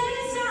in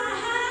case I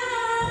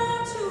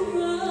have to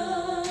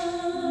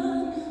run.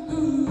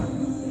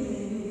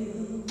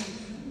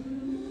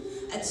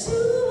 I do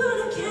what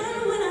I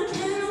can when I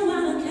can,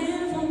 when I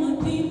can for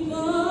my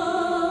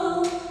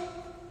people.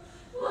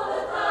 while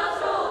the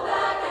clouds roll back.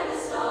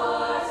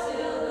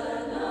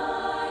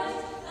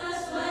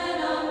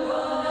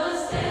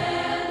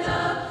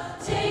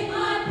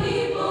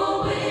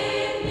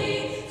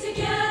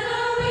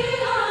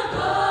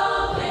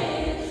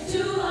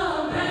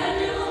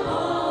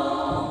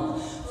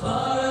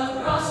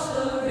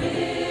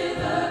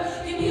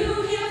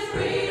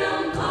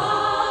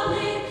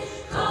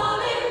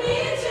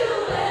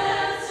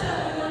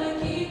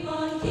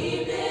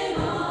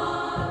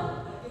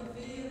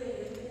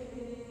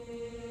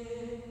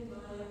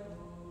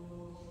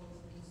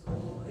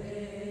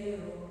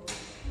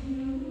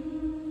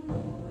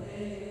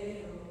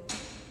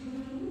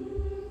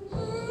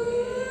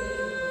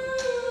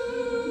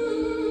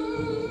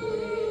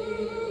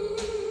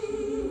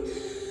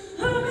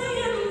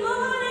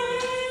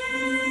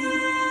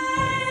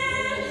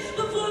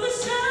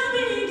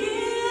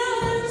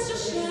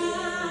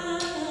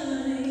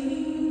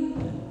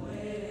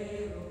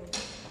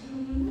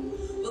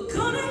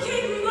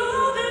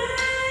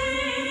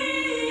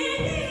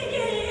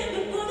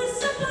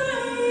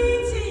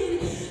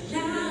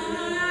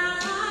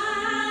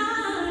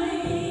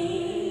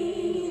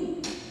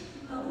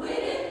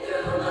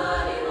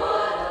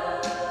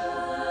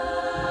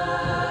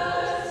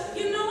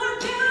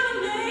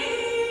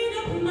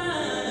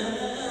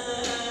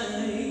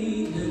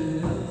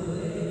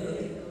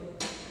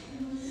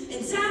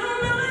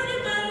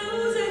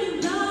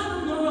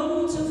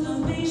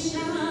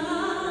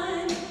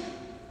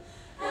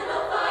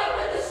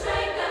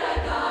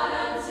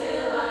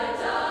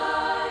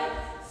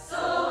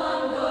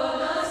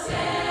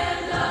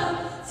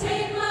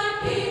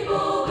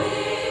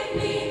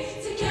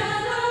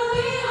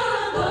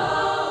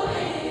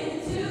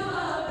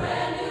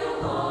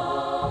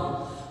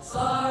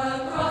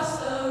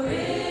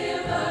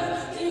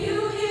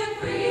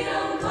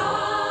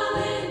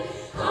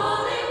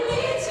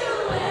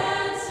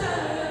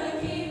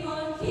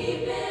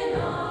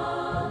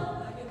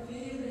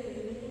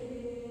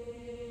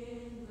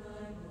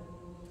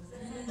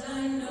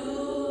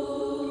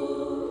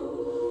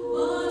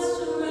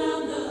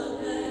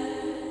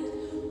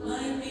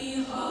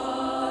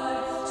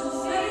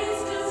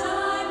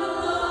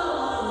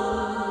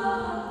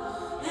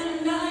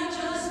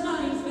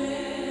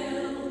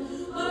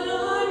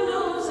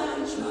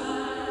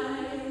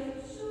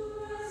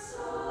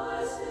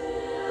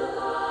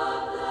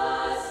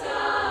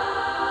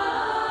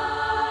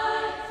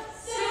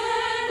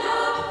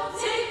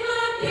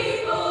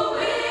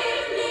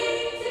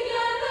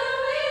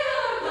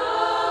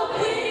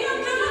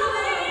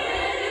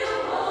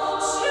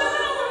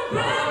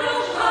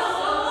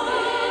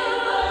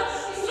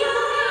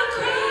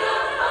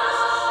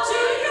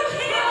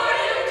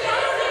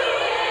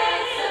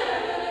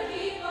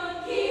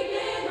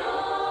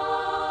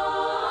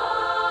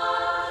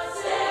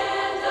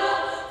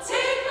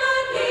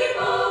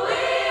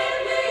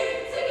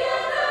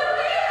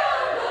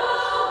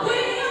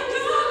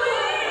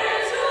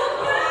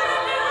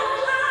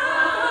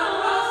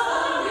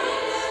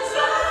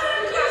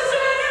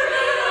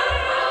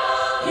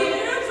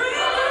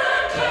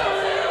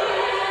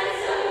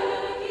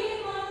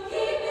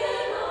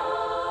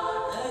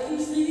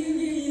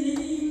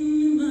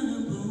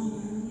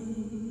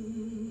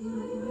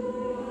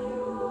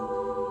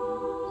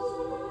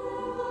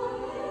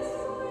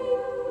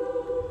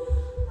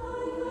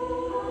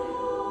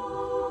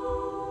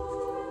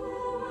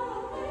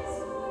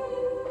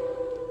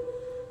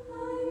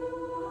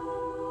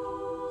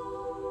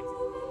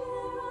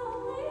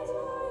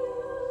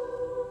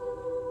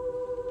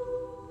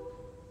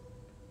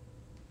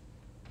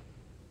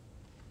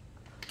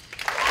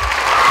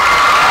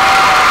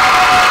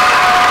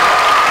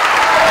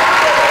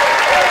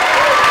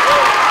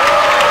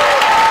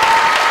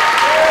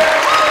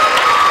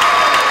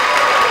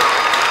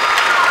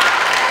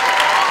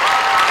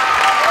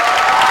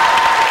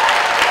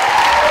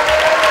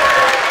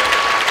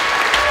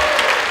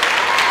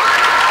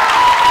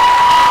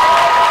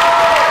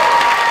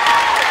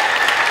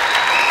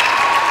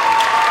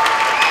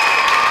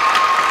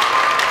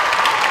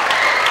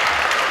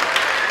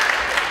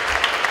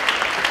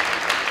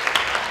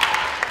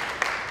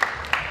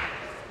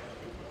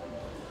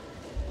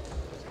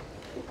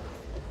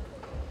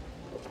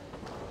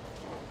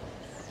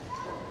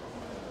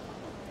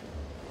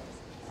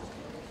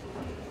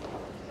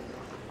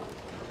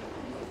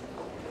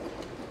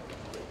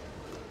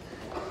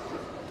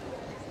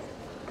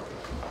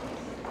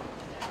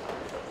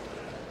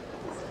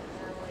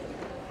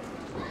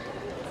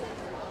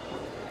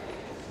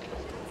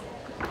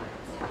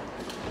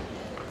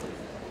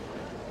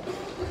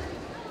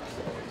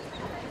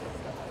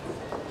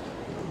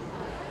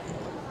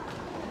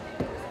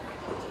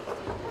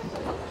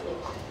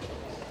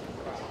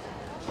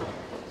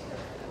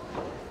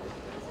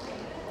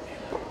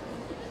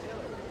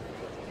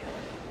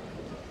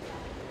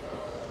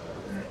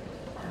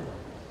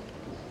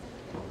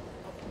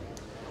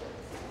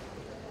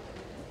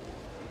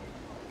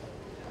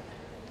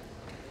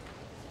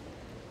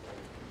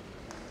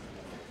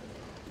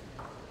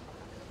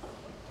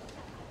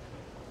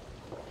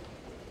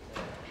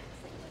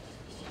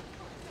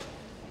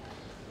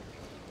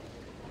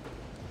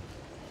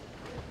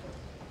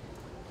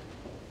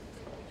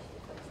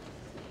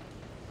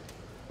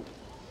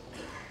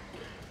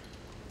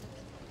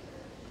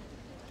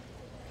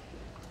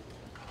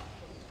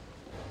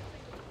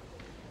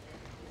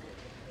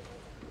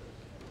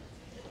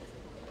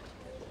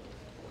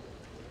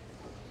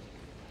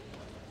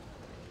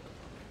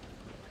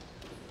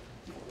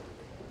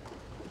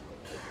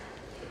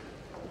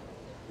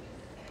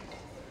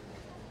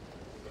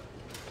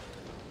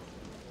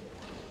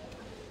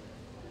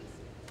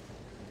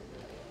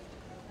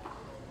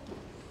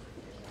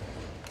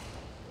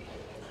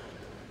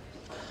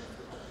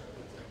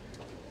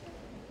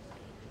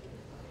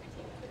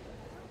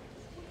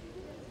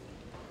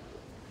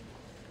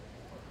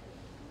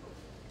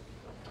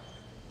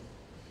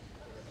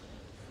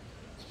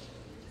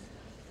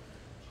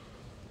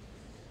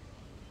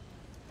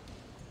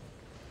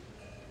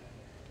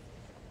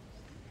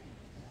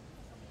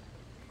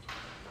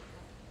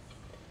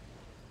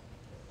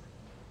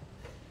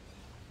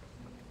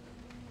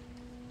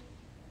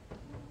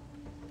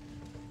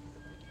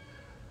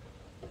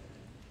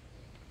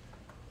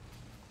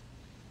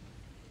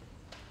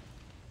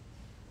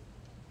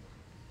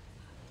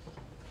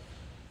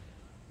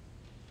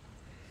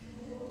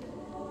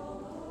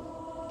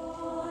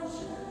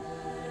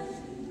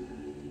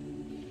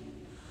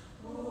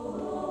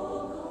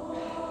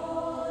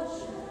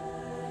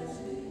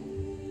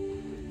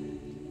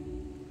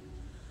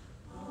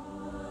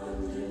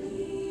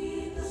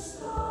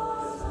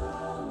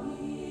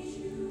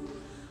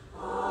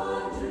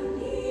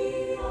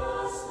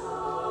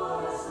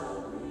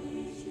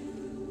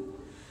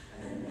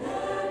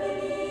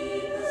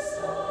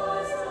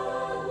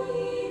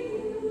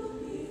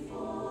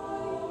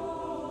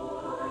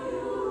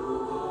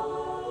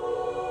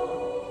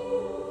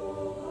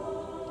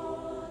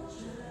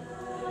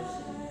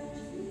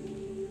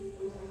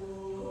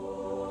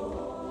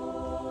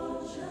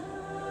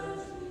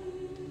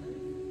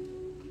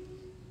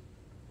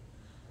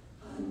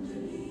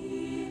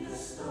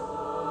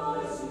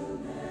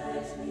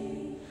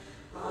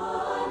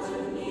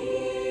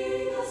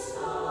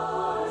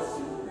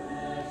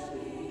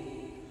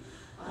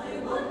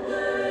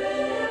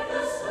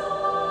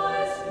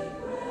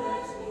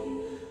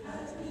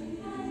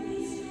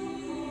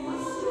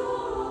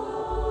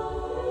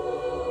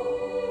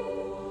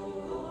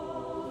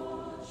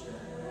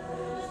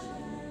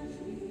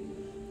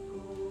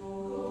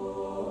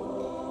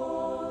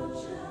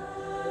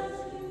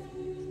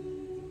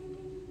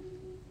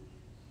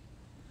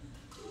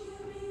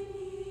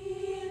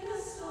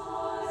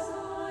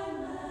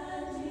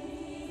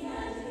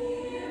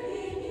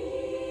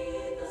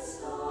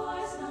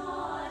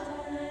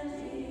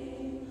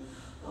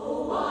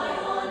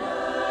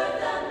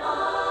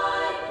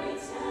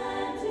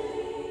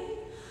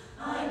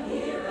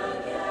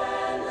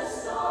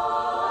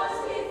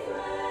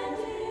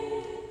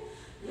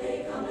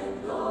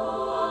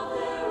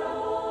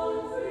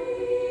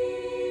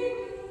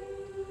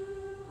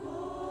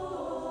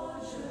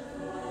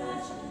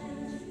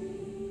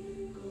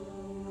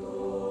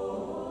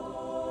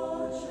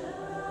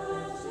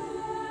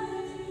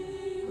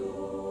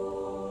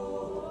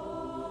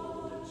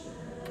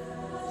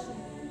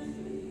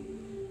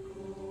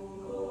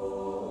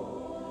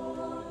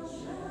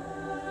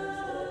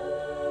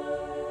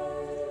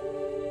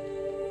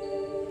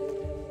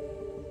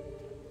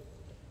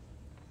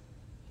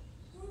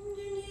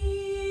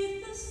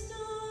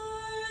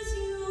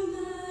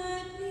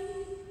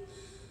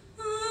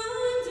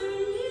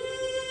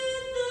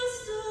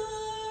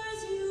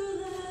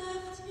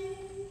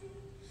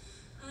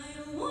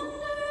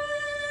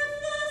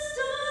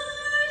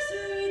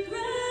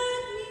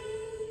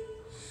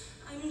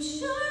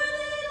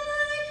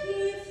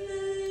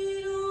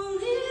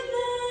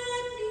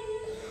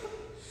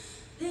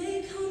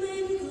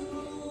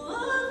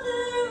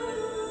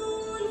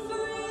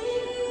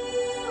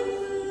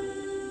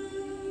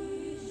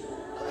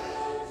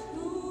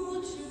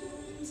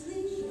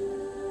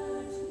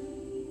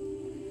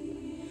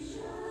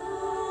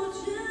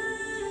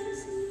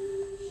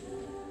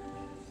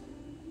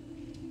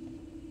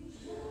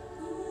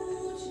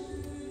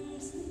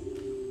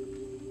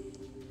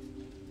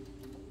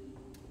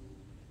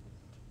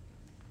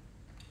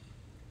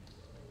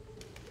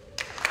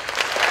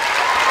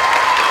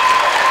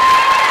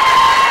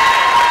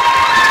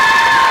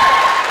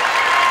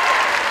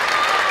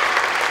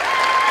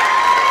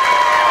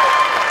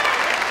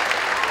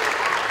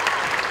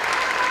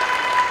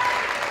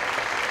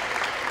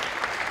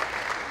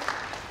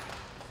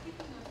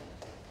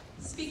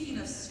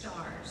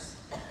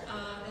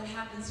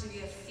 happens to be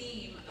a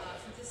theme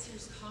for this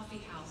year's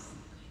coffee house.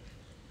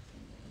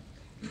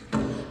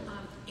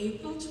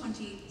 April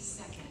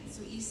 22nd.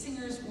 So East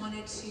Singers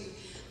wanted to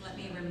let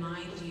me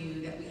remind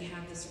you that we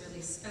have this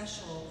really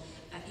special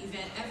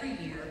event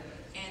every year,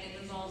 and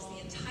it involves the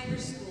entire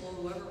school.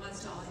 Whoever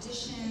wants to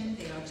audition,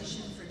 they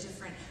audition for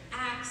different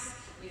acts.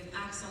 We have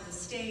acts on the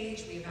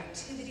stage, we have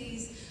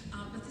activities,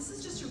 but this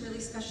is just a really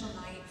special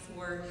night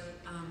for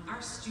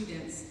our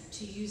students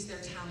to use their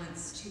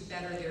talents to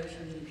better their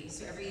community.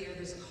 So every year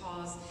there's a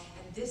cause,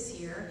 and this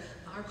year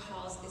our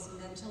cause is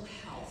mental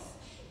health,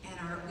 and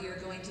we are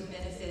going to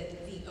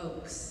benefit the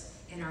Oaks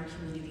in our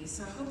community.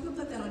 So I hope you'll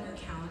put that on your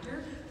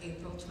calendar,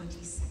 April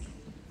 22nd.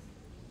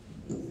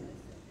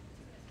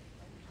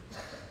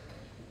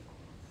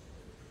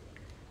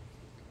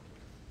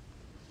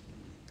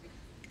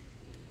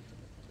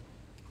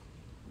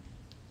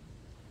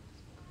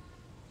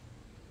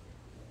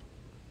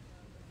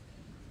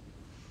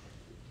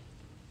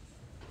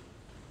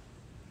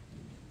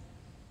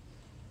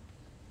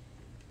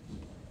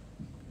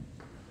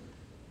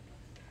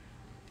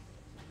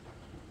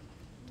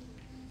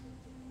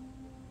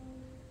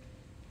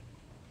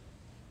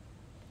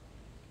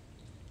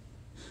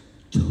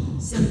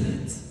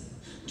 Silence.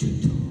 To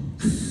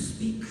talk.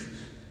 Speak.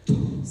 Talk.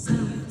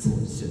 Silence.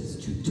 Voices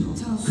to talk.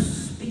 Talk.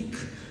 Speak.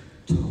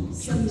 Talk.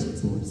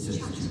 Silence. Voices to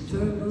talk.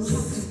 Verbal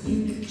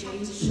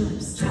communication.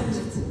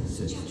 Silence.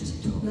 Voices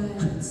to talk.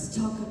 Let's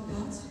talk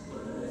about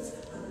words.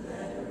 A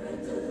letter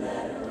and a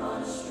letter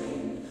on a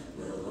string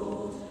will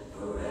hold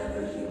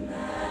forever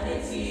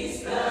humanity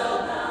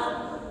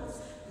spellbound words.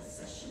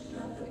 Possession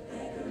of the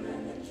beggar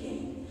and the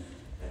king.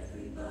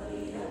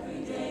 Everybody,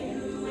 every day,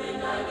 you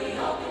and I, we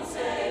all can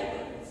say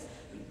words.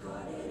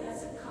 Regarded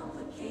as a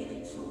complicated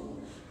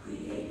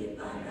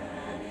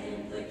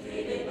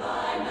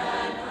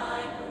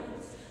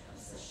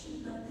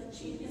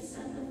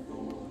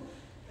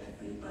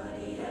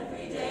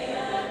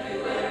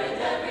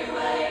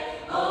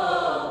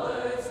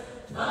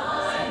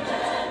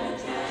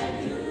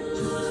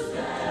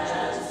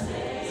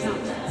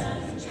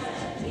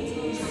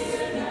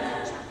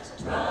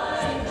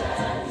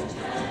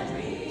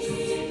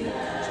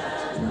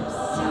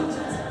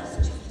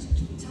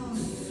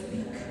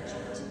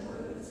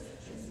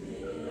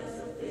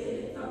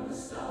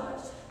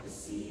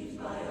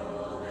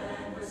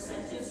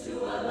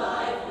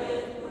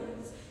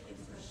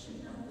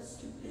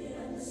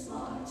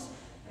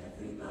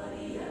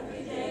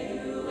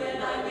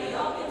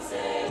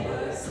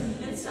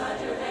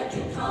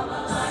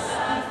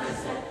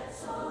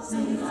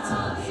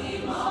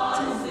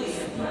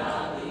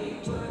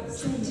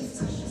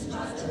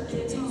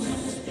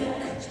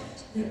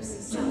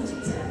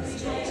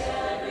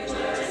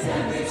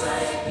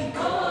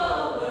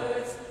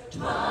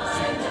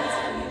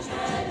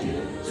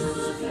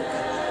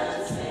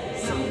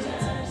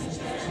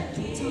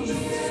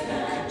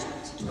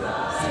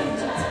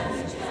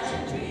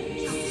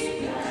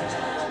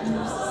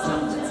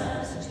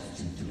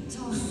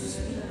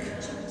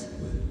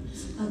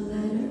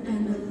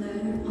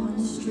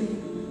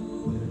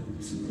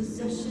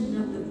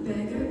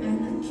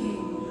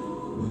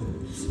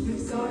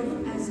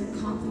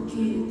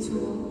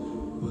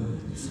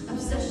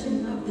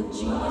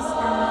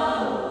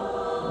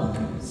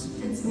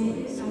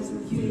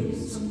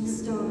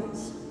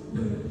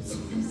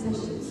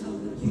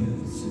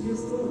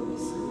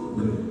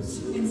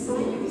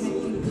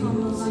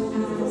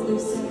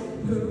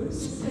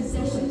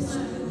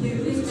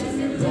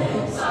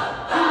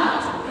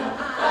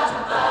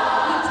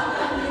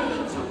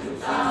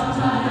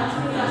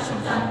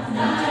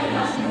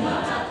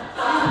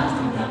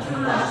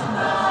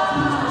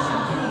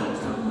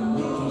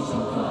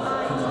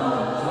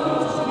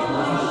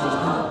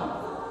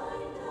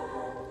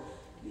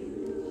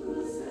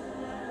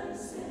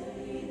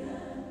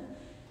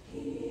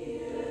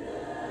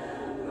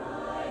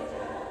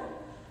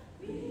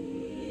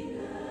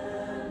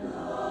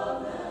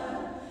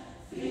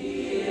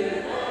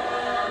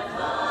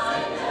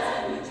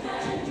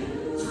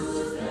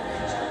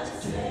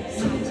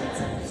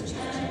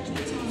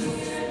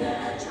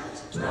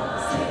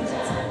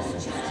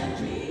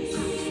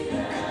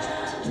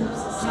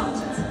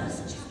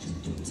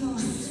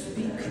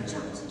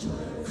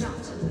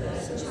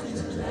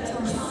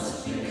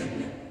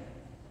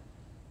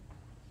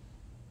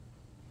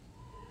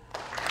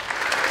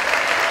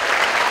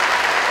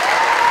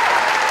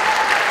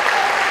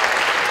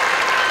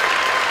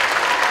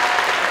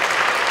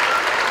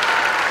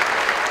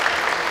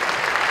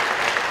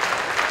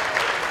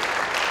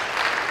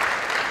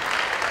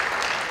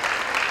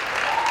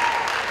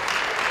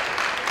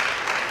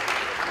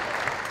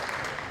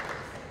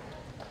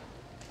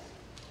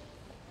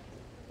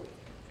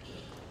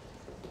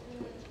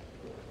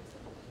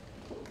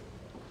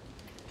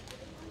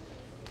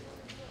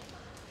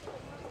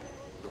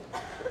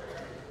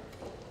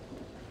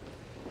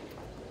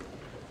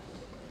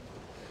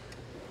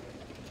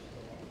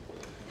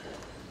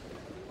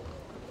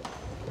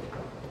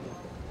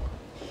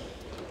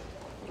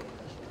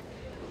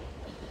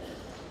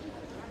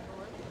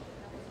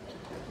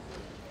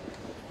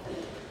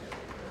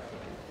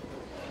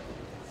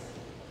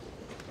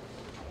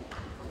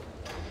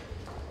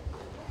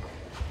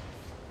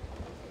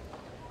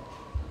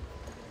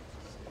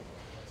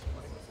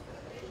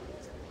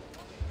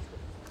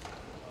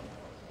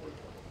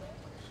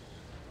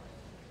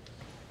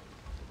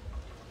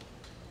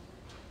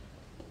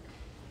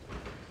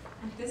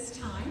this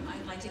time,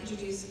 I'd like to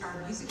introduce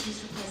our Music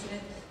Booster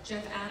President,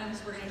 Jeff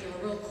Adams. We're going to do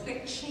a real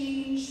quick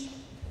change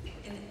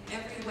in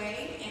every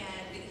way,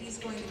 and he's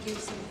going to give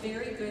some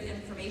very good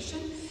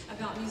information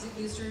about Music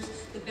Boosters.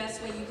 The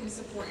best way you can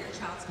support your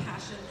child's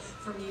passion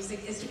for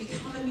music is to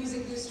become a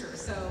Music Booster.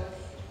 So,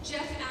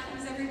 Jeff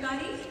Adams,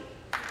 everybody.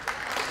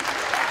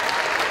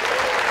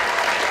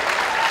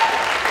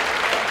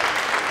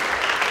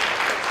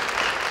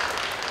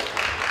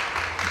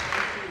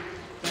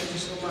 Thank you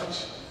so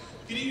much.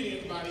 Good evening,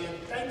 everybody, and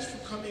thanks for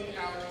coming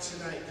out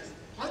tonight.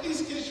 Aren't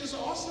these kids just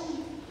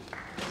awesome?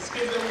 Let's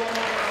give them one more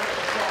round of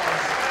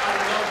applause. I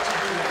love to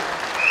do that.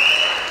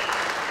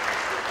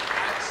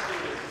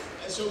 Absolutely.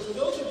 And so for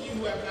those of you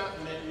who have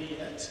not met me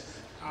yet,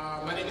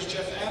 my name is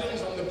Jeff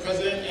Adams. I'm the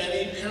president and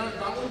a parent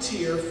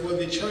volunteer for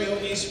the Cherry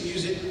Hill East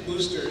Music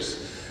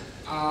Boosters.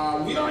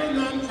 We are a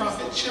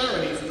nonprofit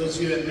charity, for those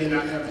of you that may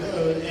not have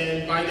known,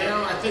 and by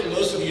now I think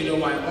most of you know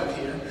why I'm up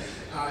here.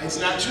 It's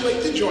not too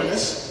late to join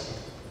us.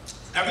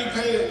 Every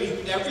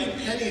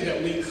penny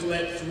that we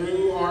collect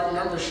through our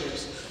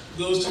memberships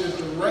goes to the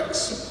direct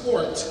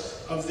support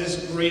of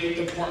this great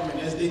department,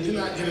 as they do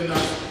not get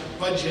enough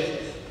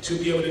budget to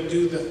be able to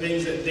do the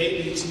things that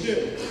they need to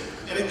do.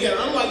 And again,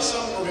 unlike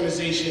some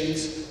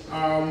organizations,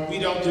 we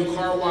don't do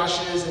car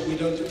washes, and we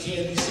don't do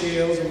candy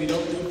sales, and we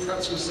don't do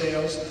pretzel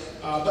sales.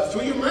 But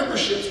through your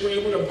memberships,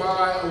 we're able to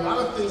buy a lot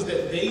of things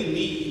that they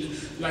need,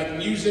 like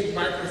music,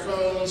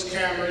 microphones,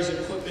 cameras,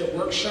 equipment,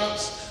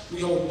 workshops. We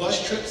hold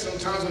bus trips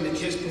sometimes when the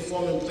kids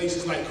perform in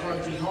places like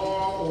Carnegie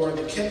Hall or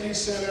the Kennedy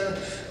Center,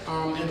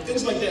 and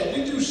things like that.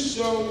 We do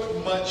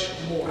so much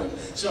more.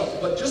 So,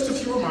 but just a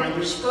few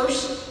reminders.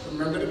 First,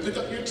 remember to pick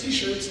up your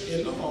t-shirts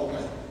in the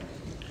hallway,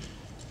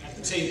 at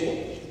the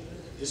table.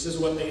 This is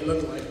what they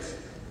look like.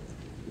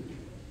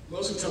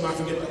 Most of the time I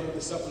forget to hold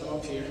this up when I'm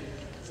up here.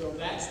 So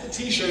that's the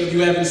t-shirt, if you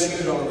haven't seen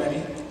it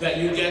already, that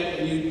you get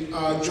when you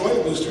join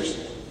the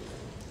boosters.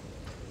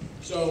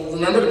 So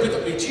remember to pick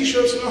up your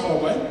t-shirts in the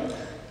hallway.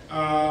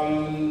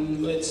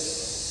 Let's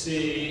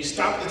see,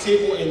 stop at the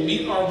table and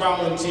meet our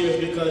volunteers,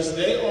 because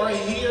they are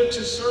here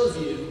to serve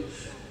you.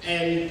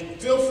 And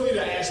feel free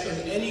to ask them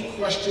any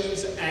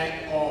questions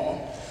at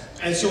all.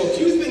 And so a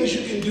few things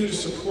you can do to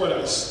support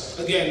us.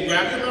 Again,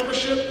 grab your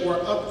membership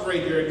or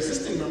upgrade your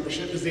existing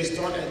membership, because they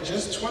start at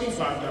just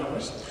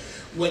 $25.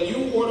 When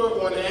you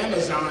order on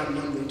Amazon,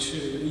 number 2,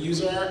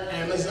 use our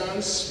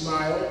Amazon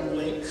Smile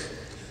link,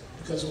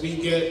 because we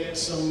get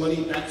some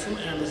money back from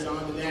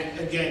Amazon, and that,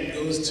 again,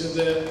 goes to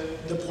the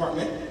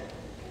department.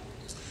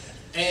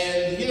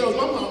 And, you know,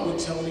 my mom would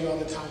tell me all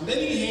the time,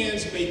 many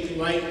hands make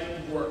light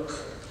work.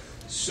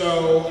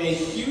 So a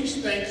huge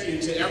thank you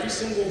to every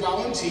single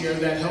volunteer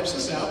that helps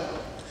us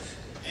out.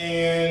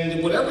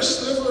 And whatever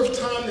sliver of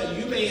time that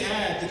you may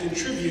have to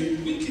contribute,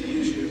 we can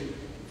use you.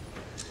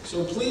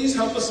 So please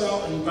help us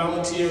out and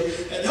volunteer,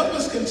 and help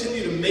us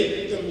continue to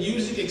make the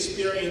music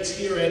experience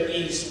here at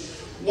East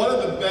one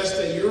of the best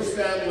that your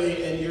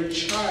family and your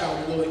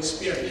child will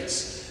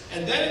experience.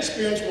 And that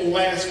experience will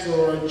last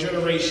for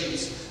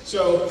generations.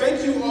 So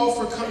thank you all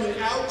for coming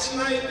out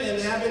tonight, and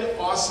have an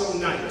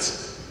awesome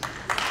night.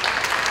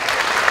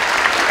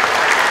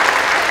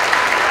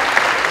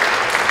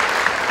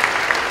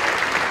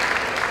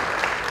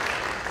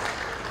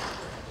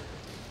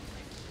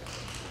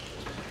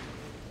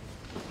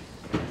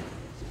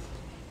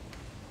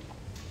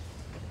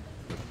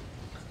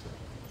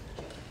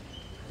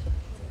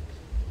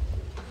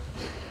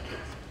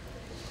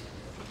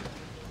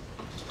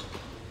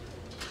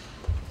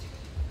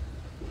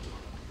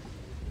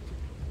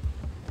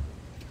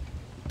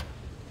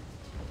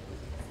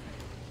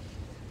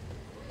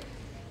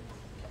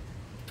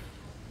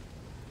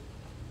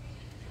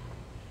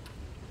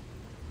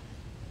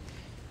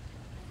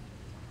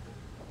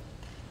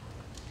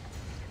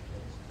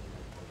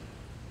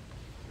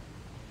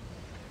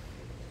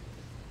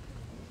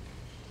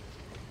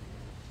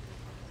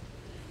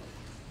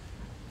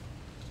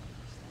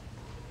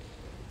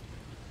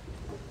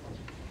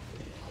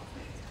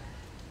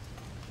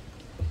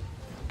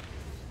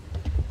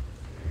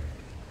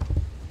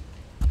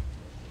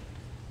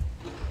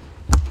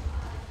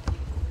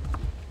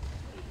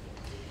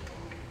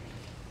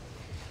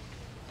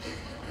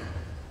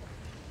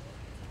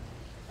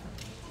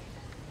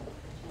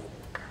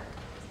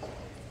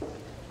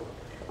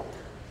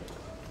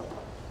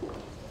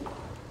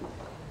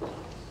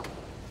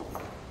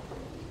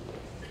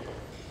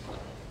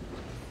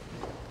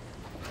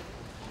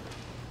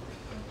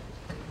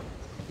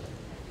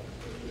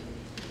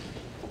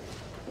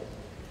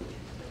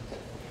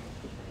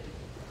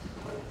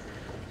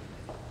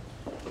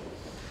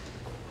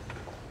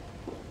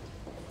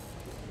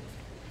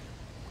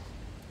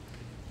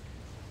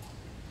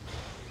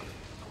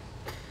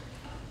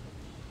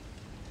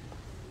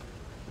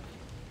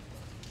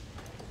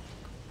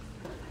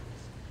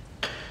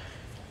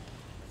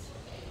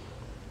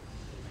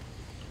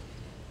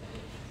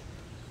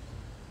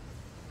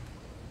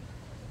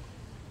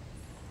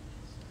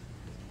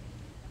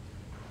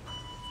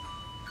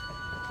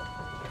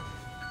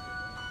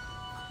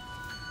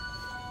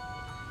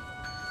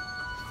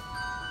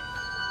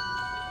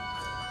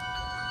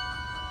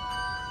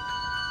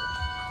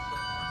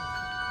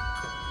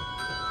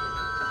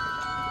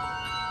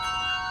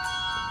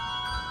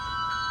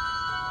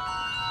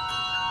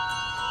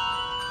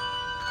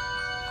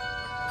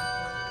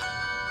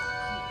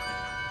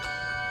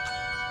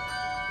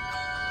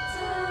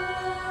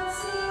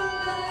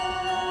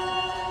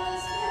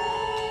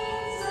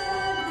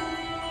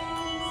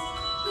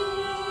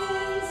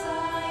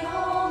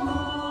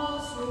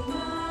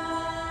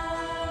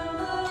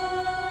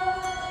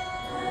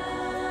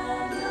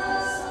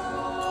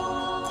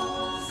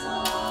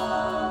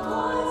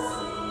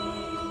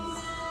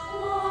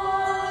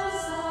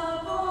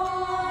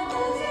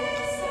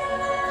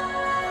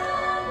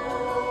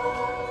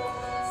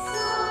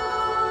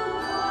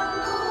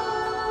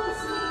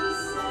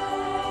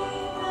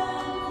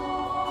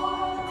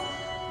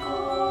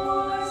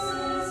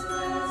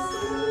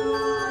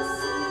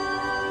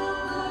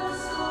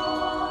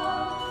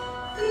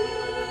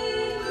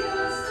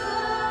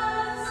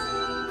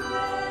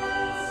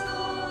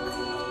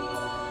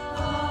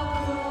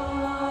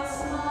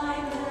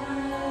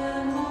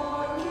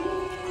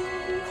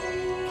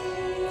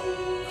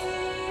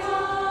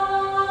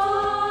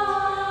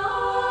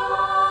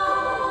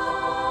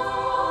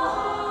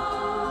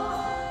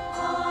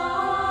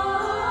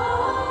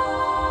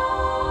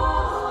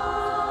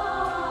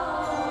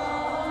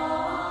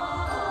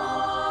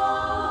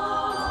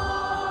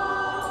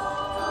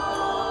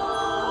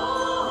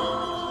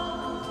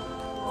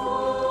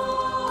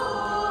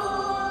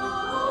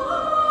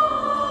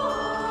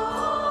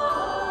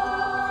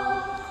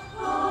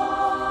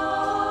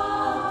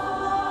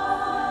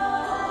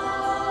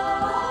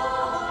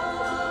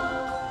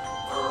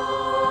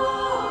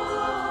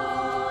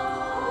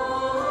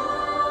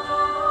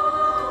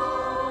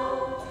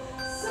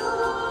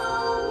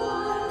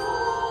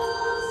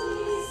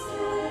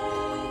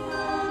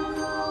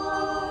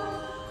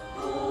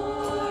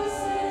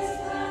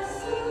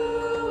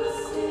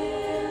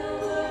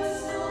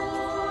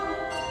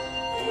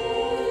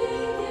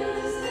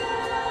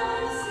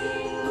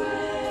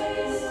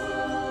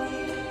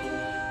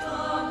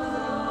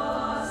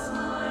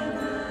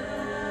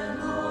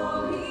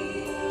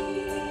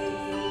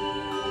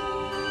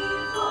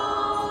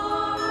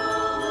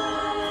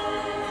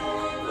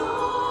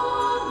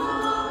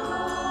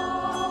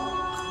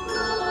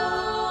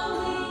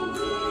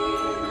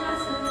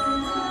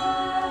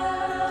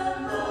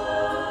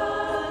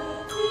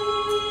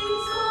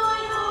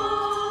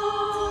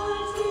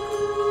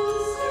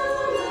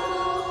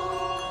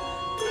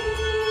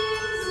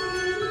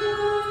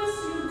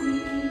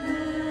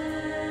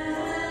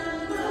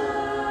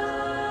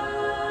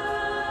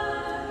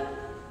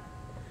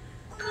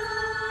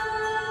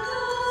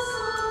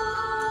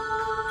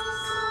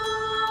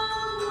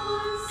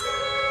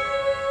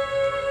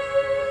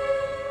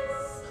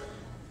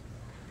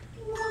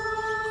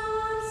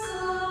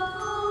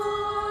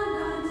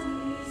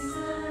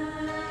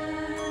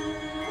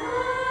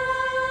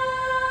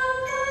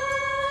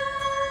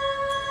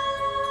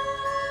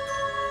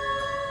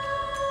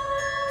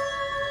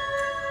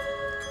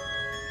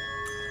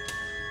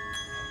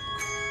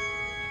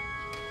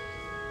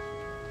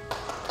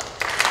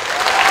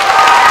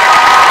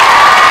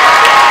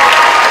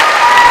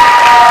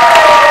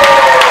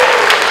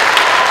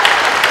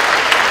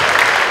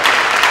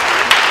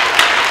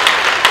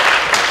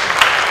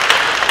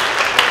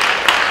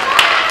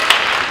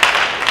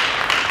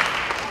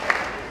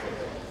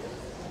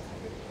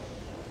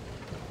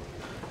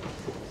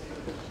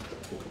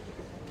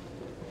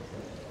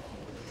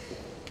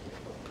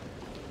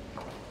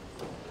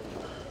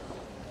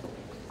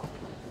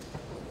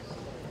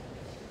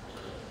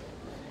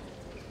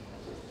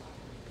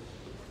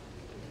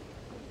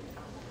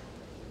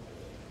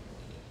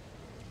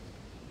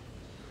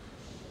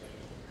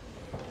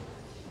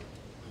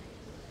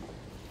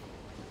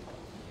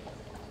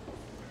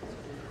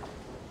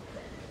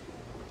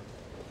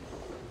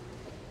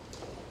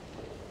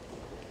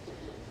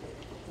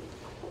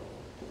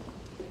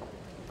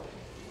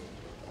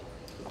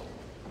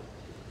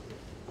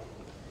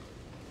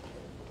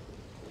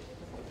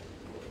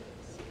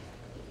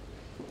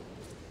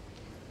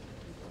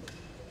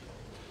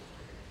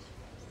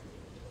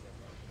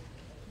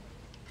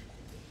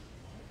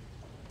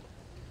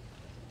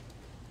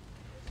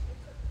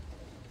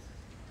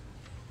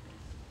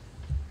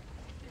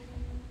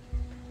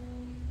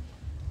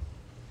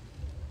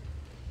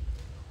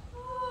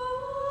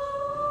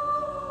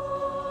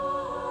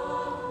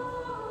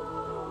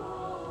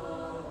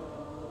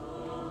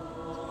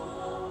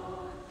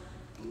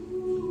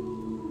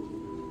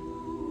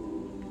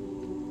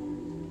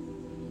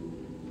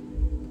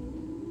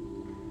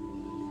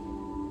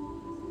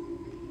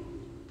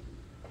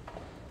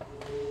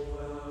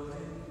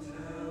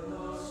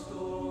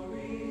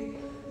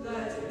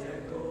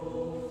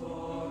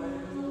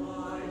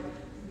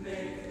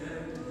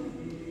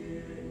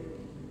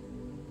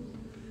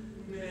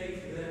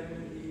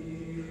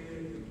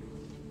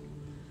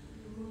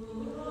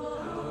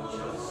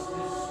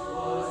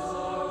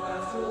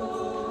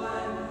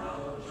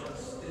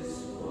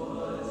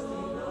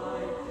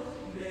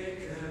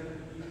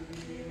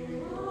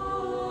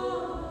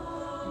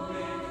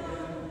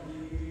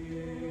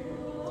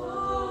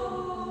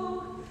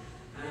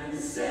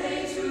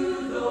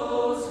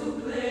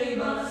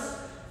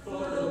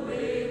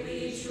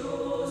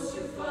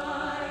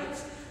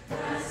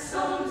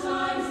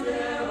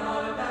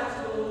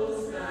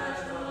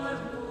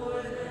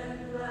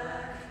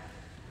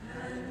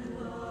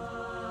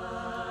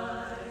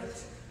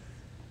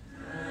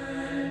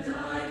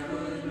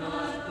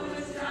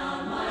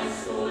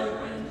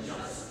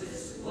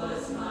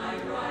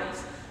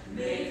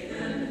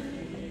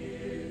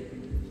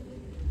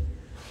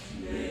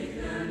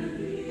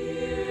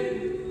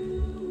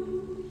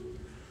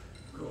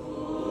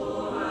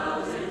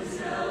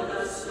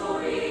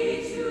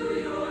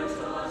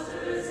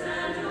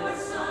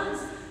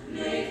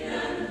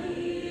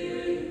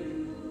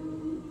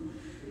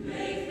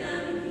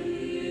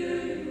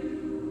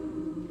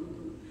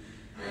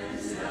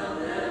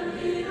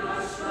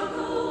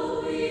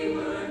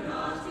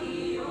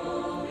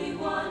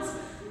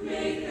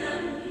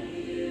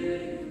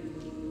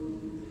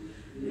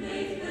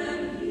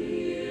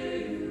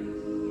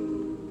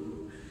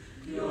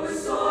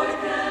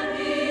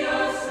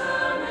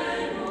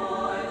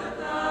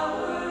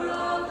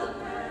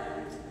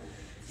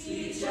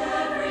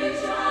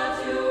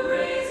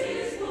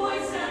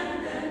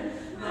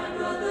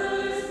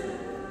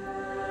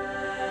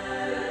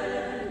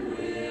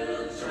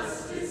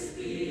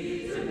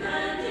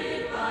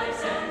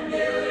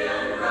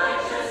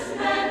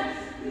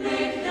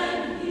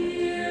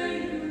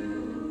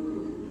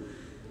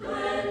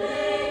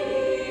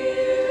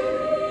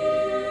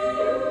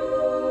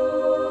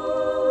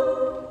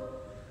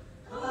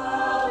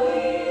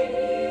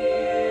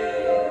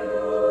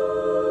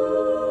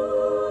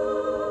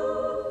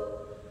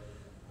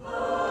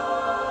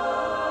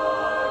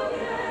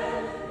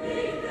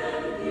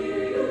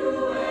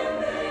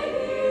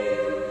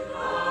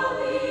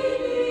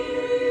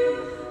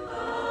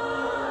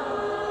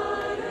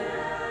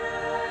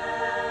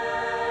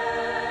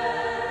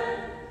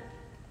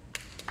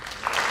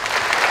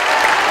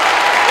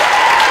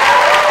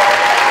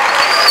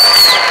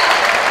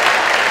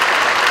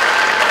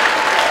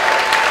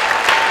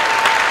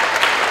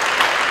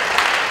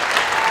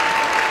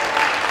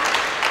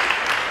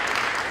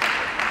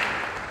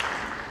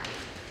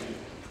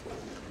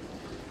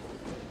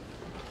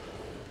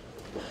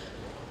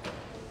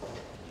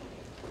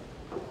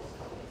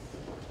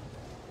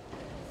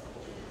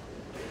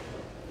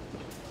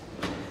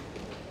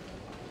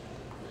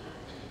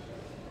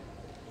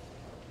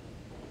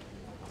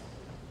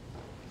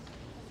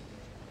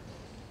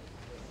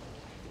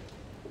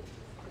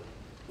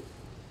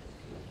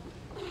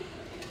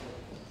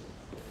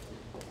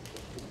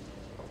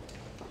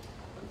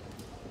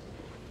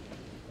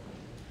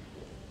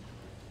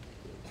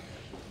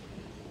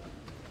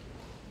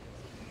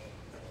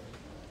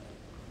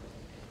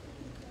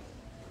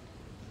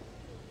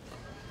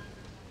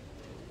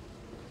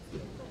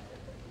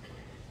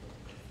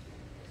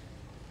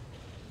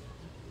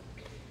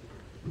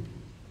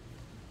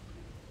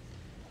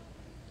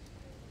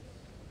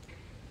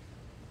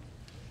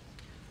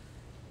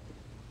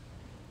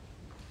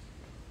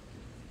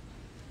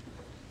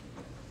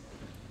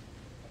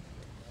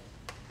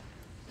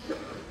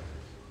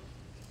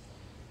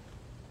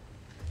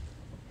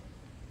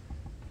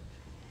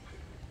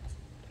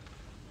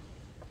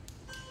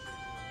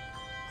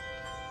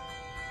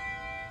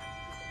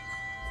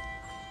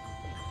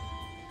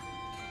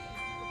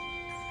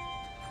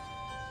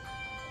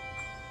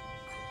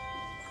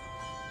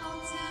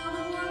 Tell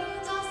the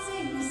world I'll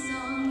sing the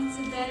song. It's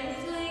a better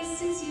place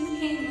since you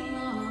came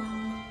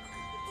along.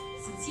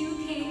 Since you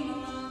came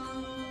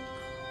along.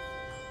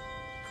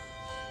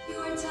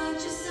 Your touch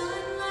of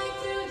sunlight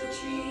through the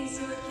trees.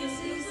 Your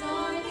kisses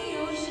are the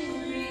ocean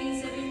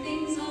breeze.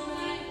 Everything's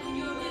alright when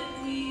you're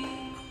with me.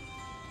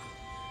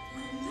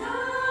 And I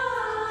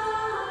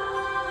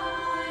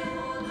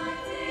hold my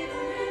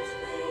favorite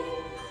thing.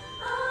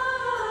 I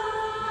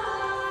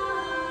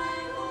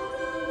hold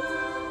the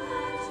love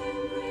that you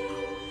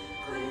bring.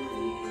 When it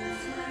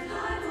feels like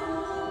I'm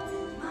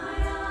open my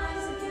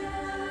eyes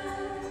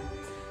again,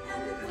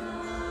 and the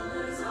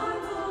colors are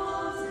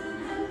golden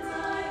and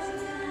bright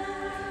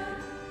again.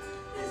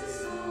 There's a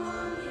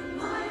song in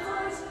my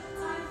heart.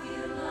 I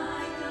feel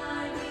like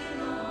I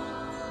belong.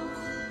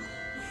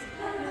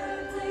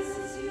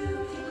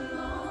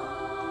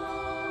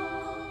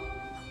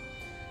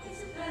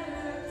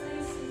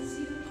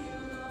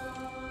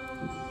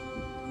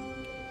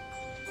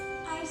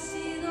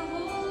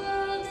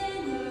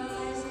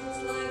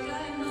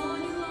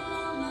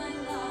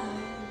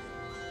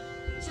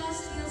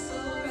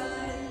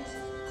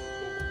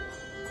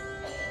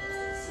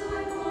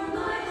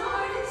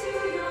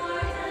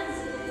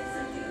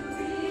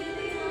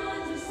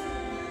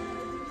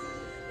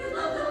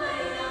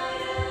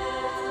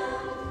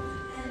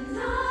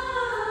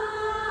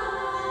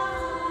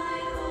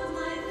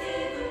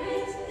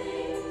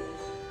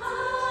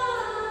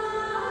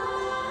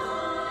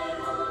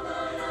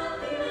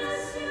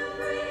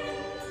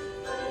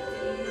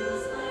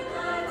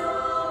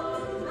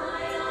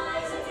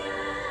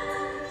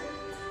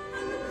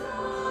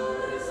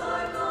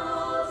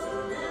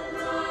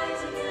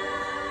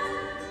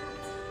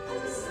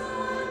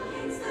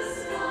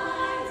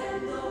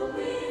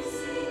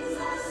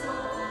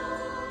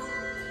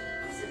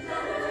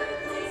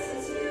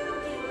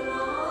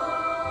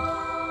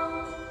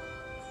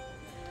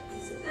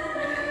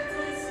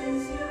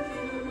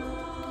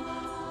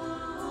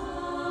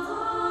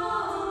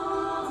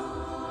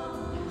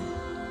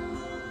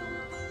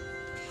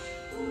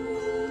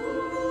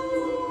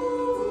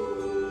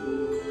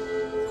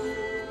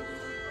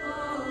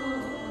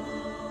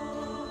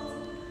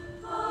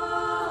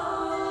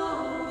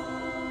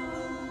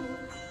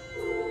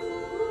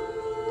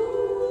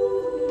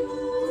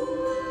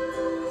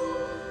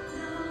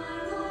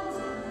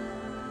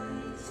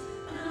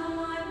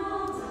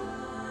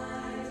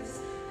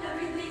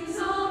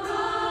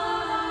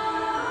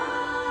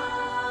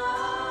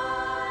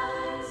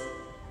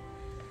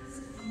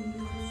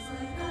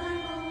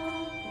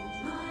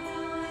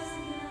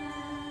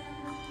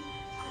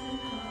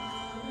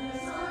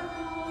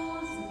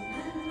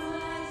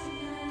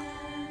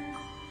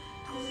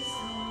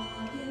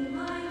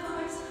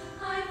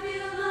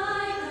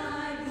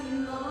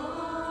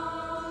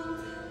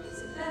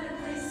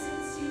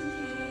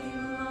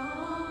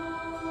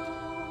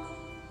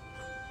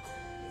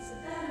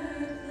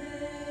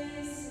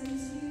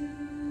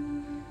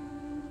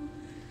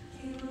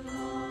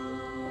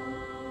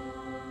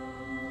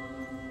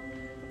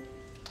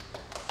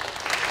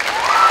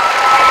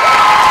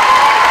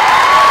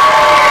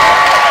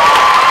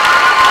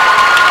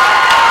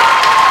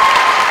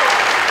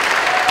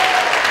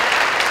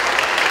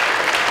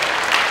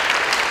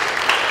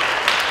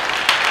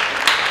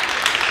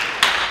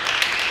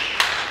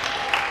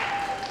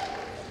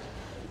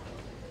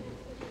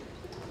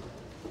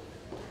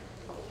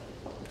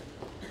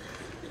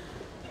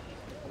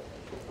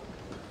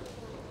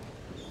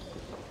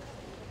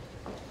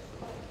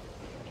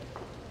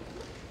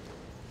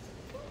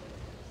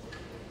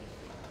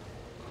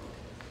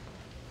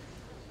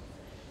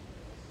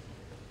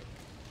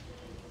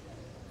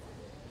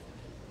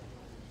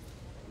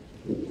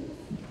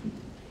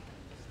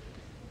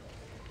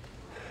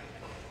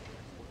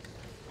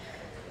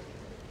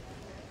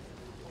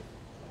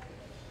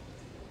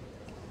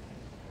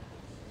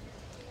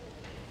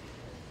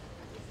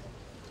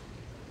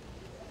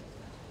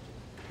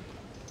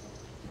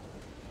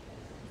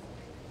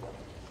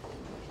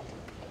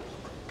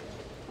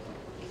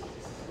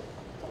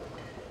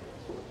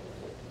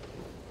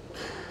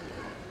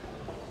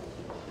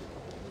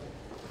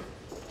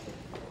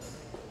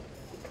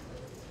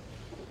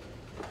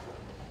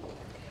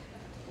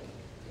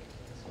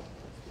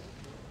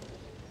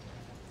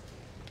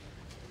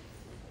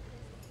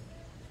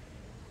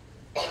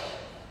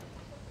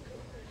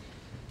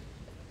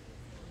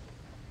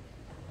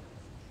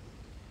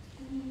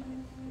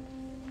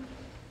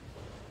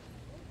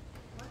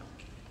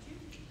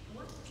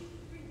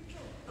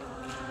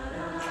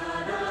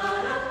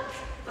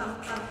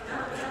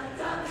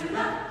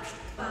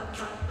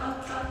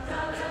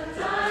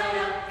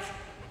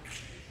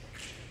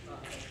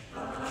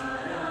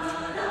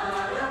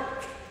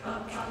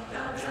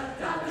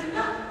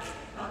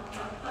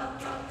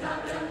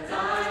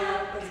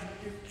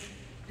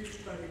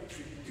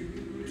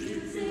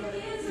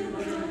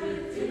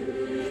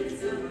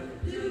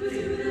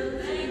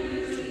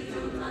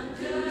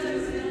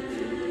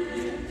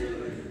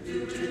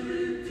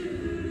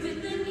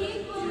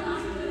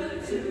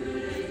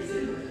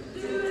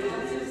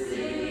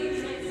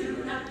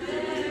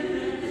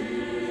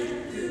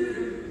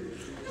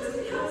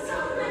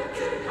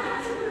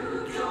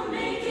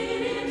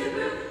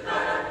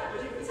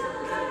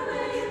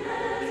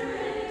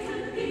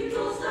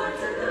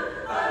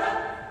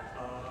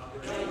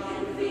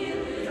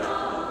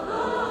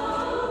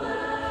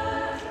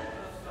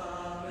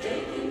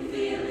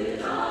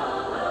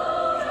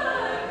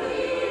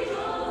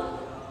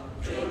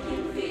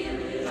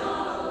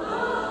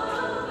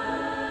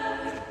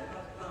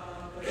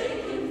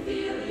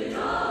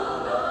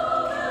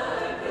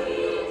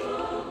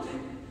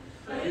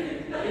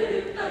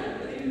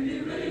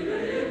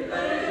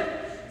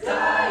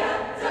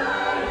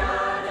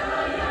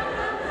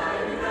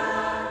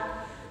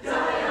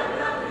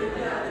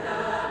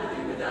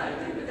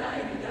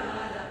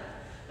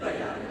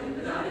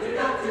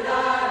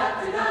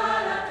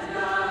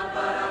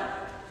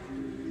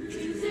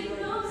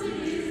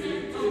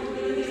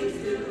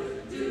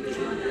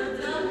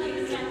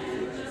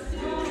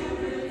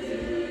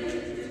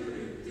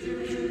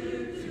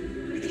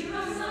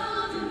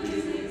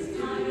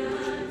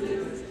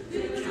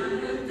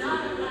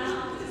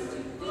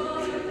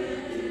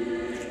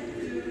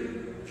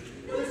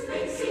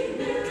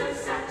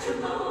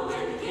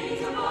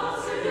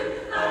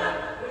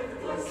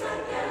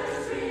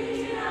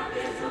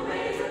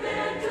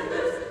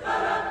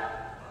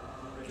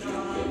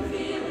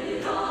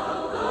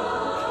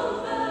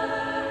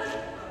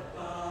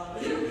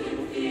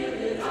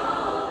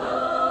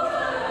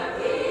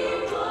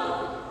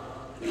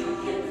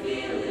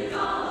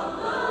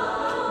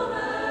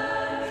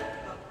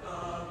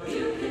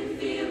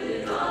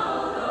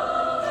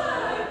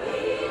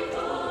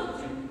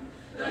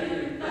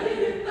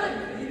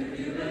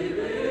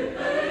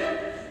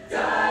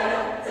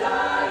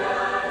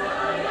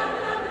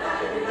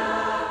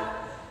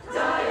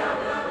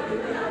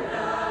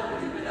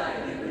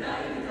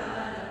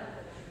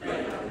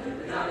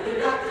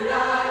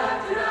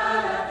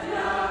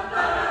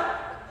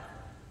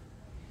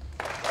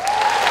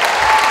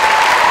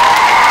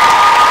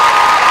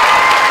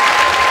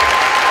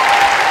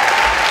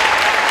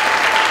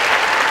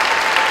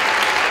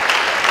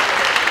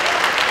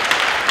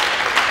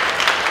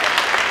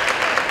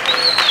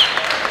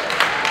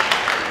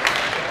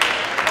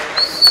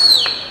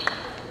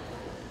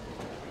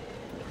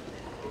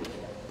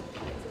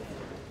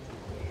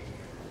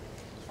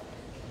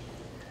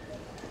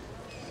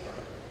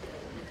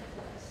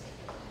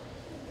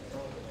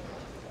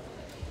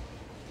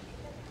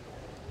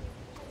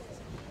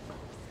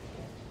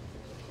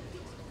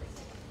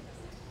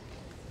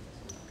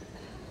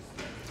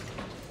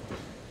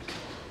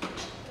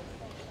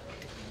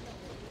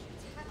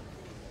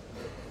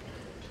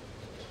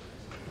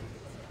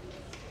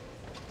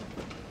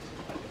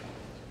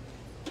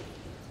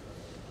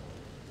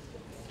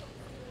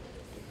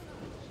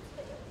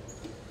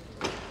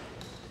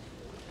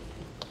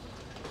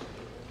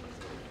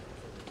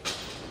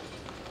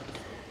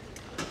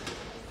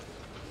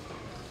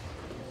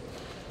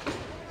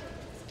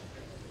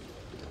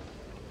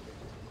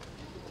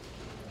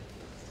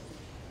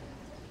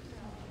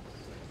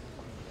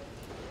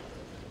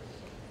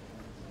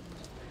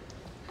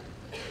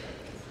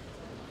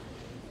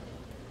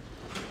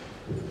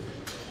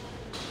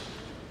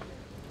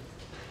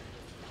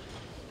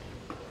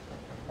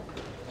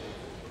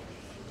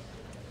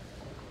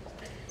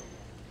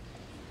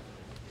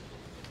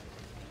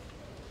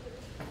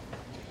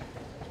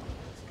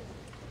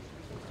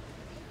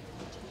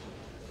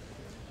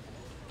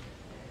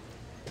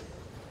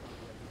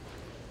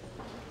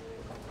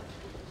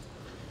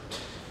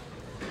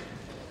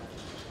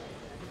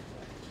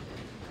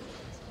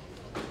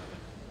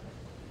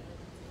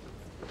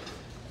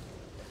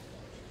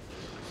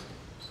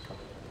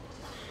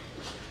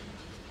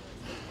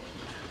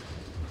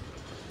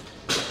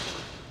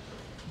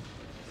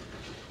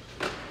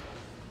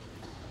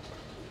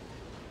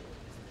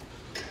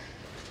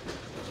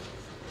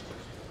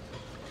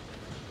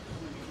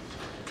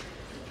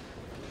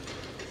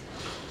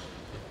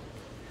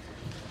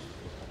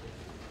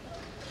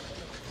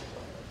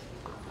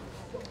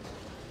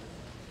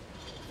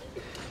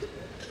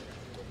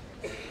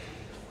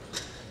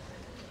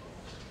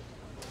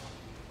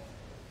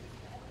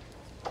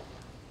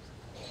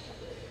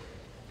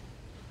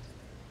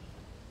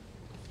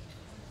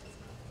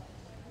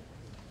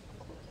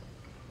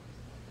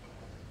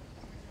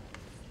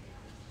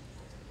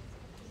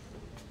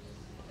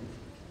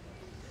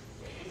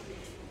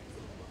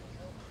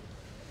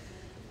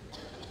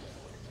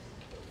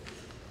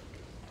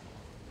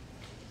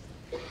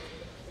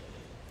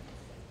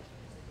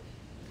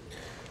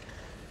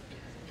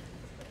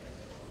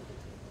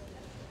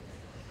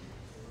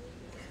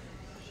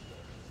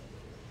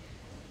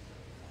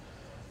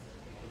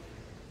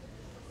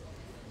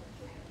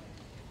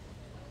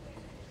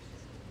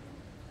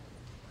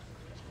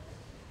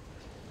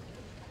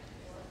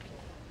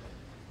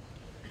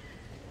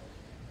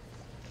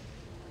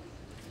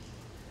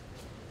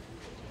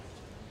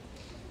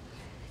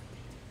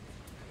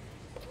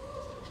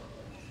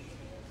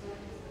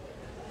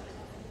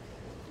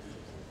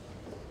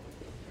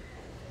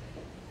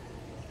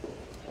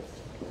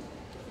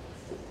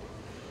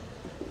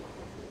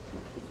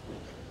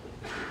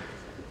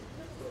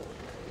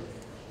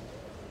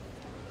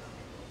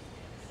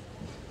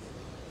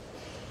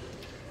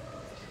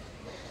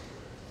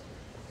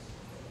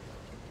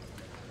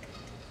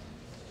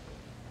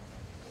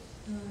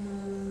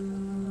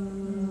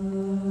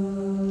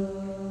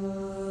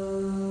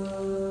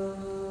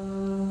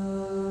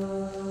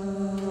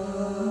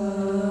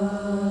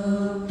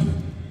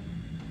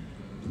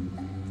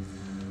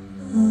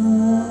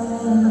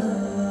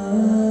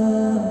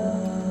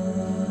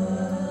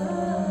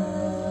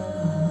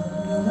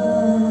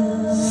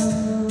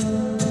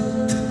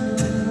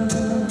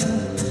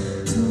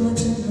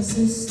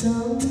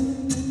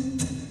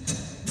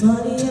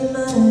 money and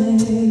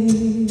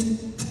money.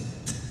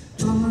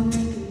 Mama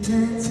making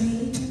ends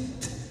meet,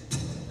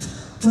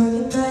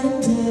 working night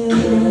and day.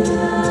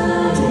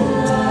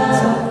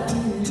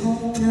 Talking at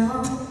home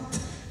now,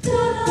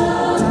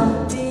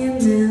 about being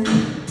there.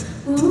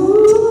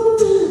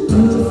 Ooh,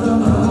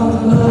 from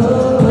home.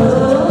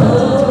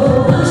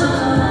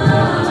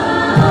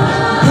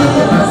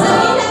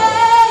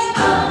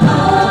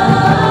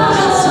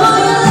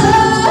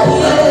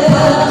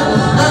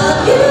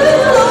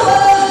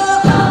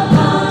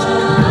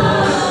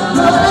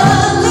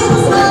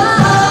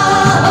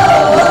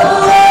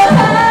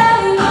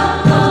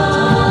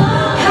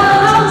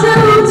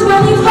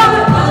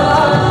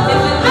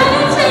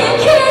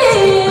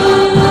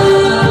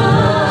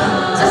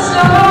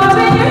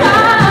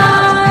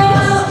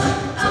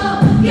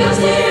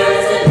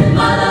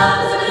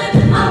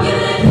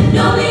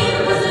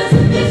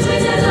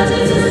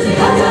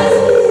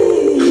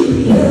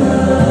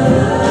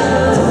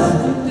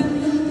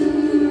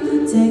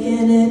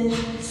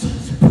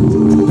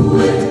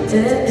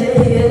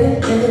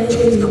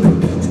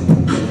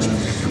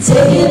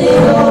 Taking it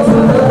all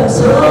for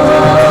us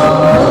all,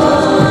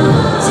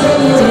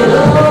 taking it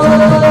all.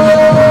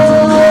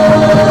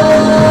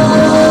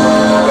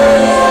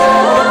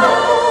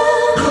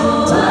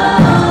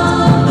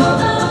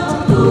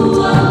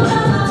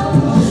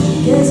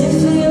 Guess you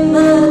feel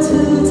mine 2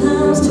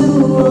 times 2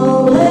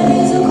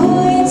 always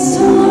equates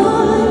to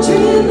 1.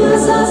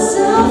 Dreamers are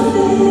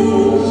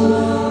selfish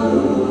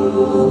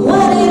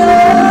when it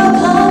all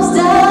comes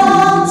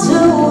down to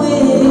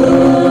it.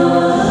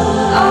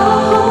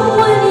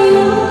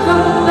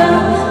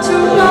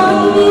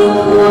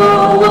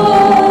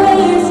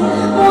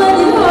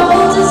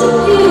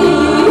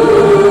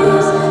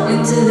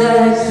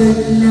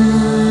 Good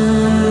night.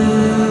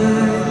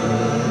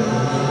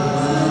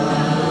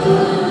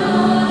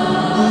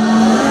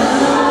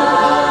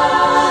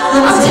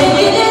 I'm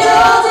taking it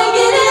all,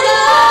 taking it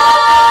all.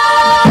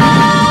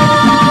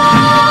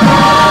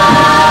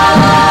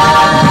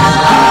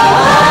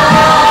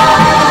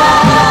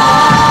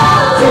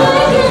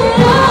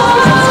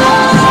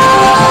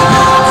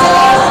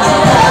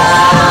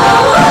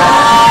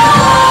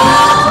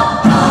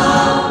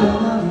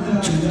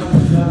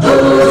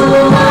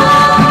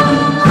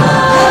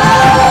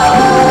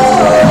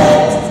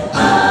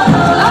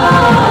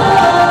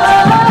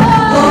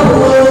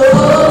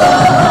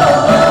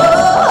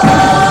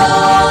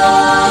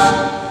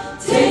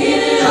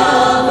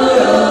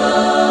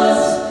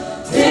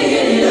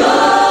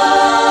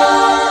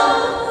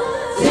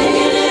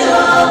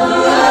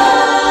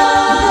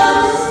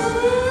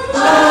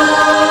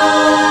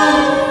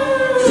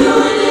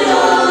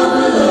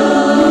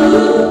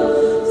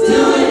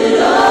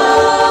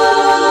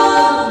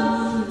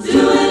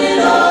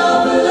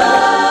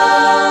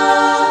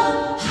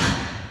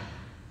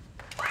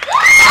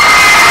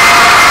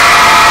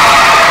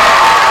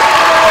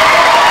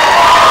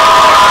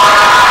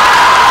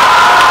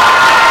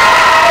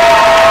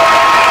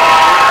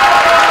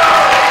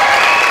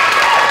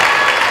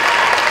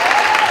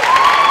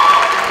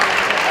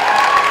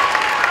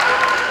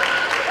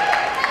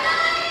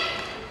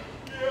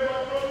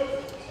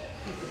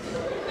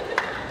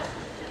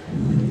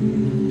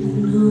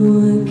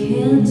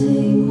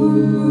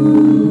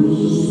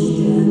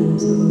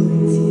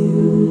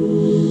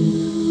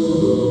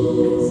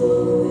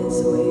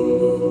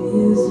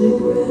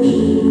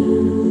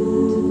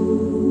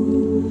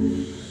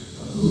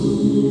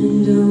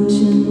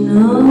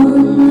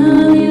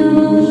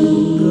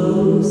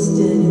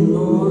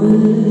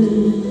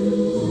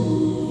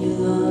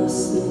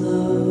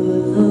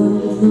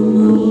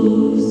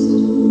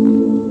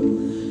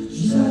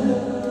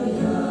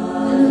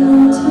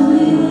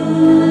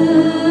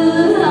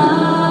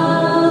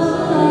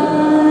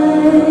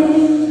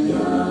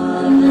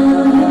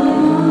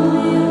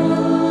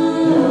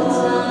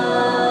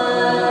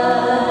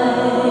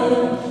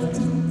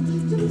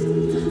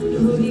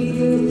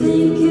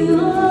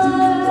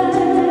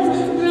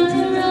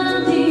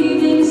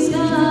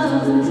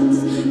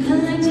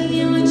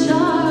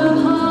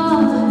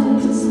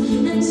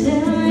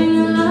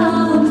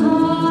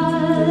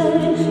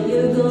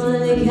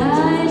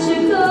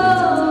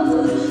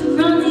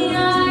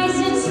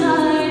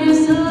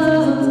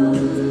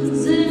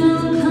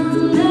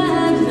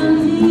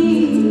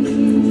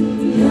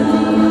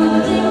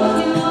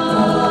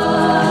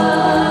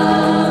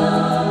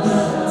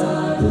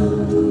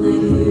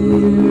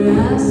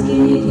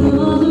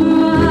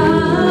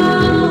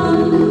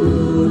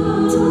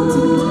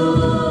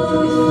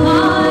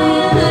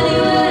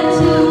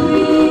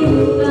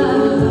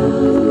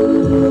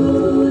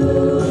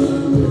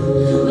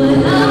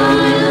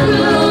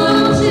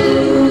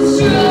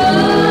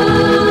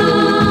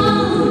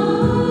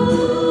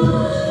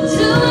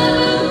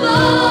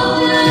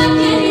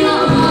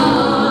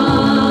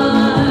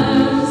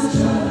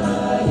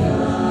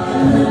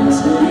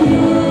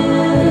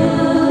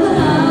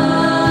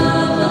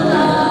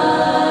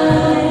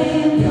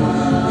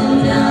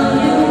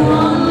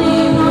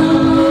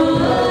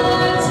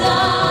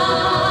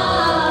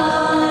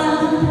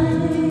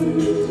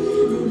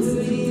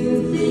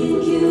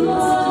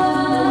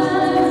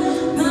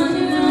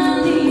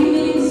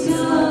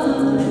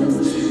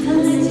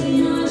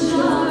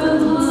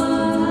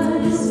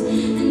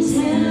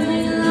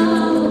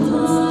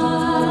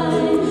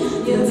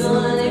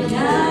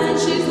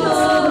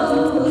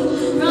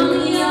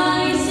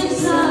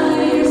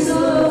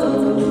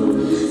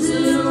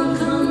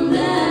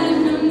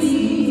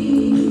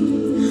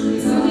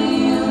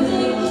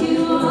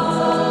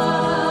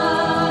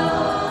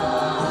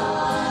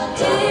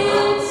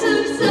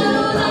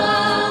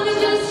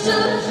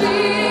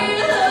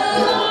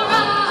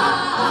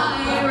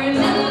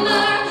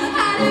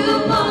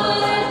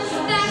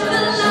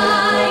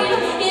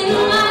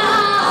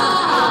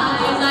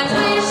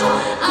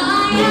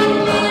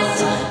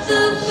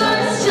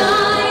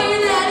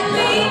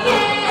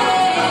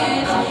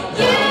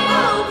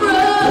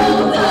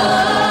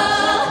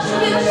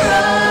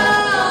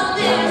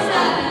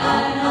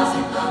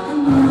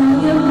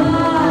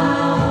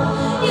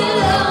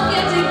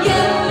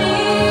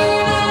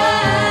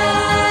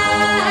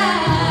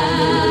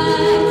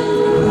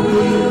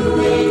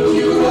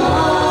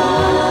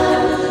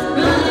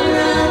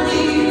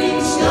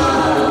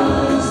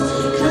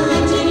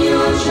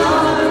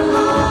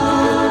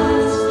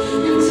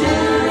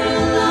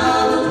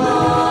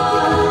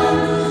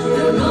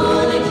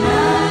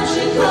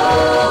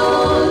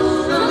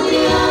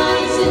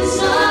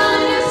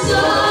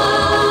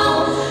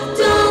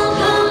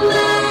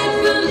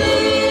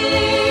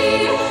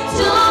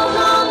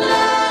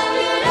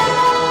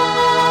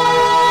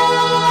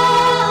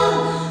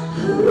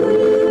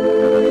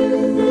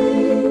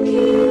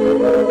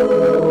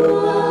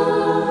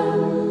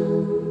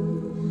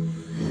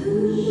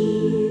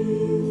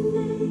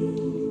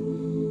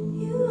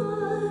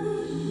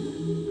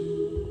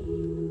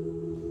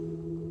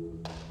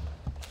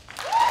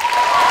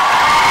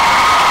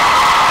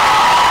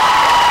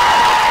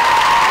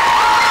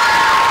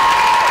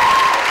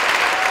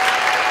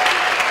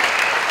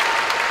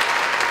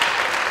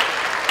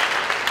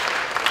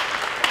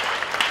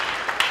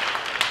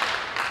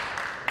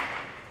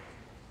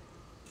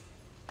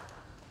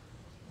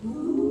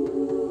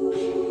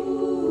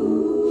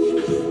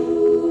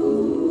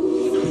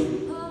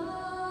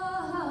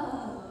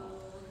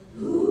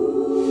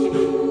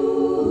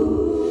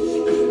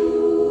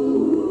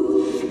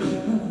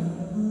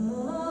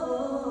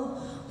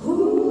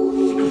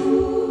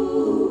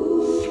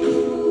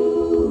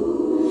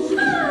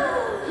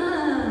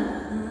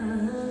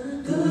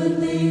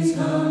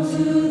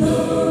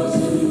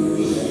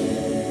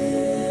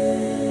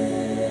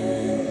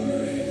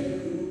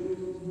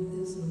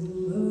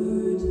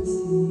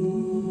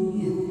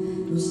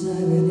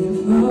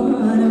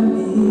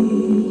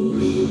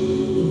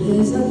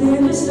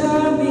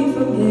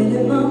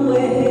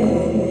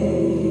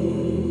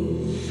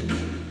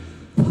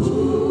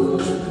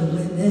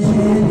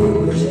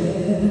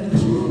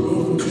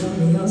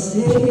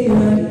 stay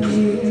right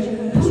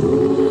here.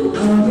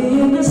 I'll be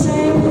in the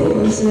same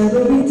place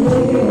every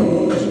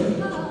day.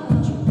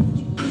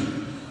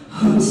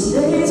 Heart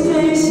stays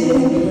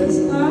patient, 'cause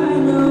I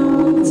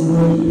know it's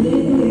worth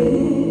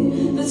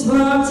it. That's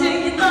why I'm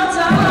taking my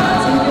time,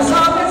 take as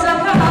long as I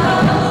can.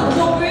 I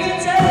won't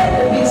pretend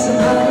to be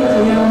somebody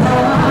I'm not.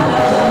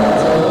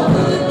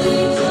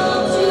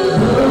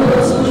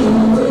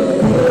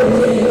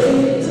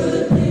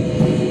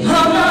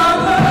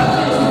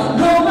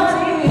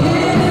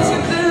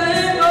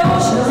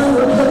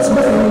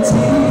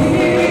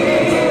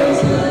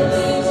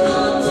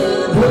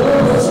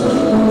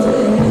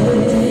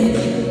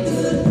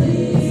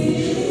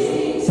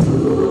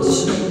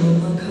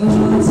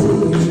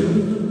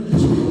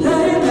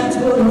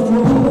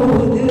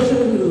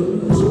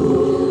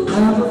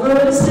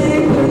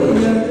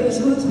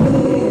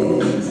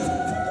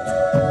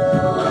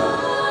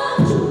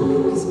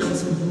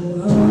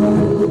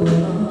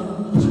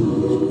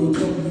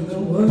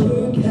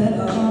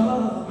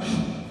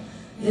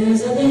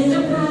 There's nothing to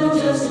prove,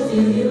 just to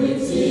feel you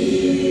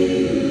exist.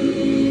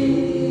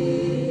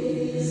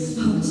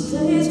 Heart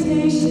stays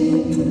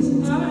patient, 'cause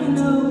I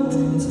know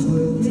it's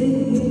worth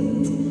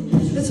it.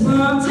 That's why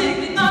I'm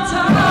taking my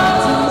time,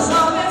 take as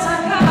long as I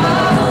can.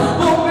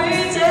 Won't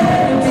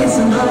pretend to be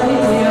somebody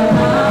I'm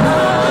not.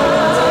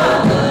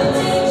 Good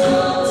things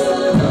come to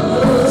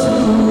those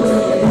who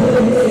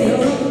wait.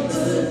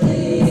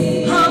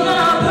 I'm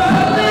not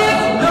perfect,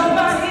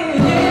 nobody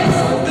is.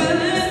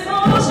 Feeling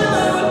emotion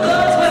with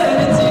blood, sweat,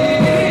 and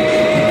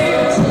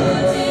tears.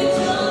 Good things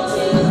come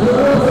to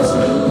those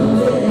who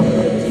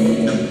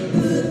wait.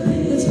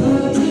 That's why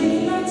I'm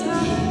taking my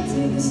time,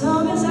 take as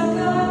long as I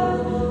can.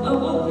 I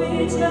won't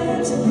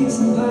pretend to be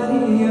somebody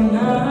I'm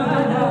not.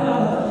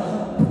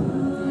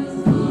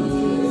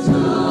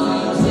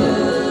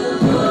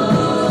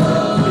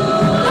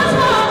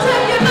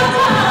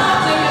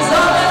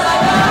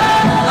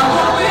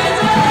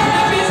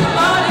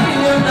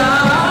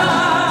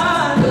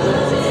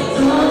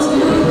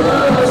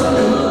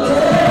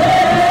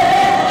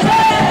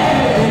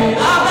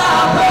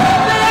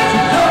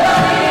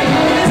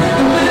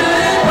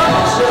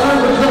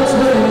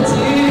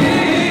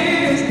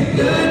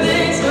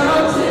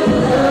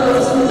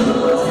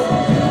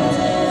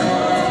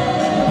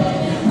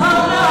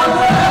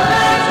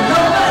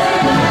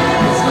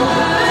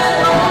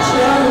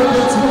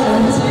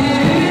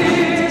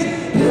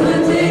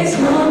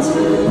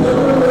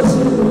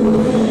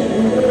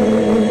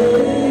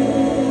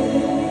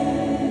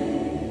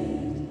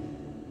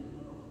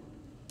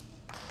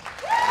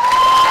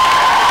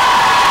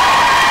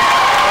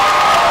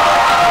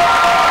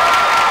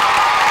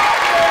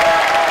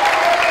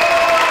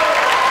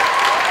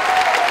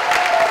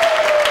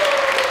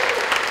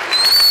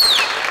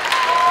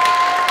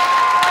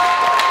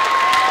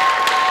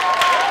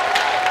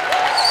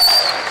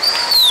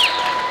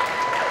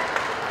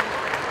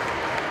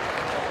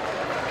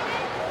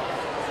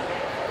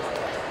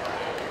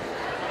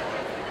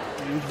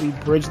 We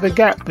bridge the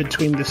gap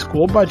between the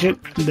school budget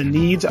and the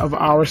needs of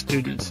our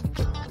students.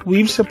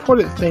 We've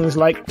supported things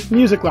like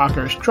music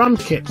lockers, drum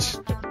kits,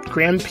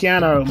 grand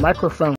piano, microphones,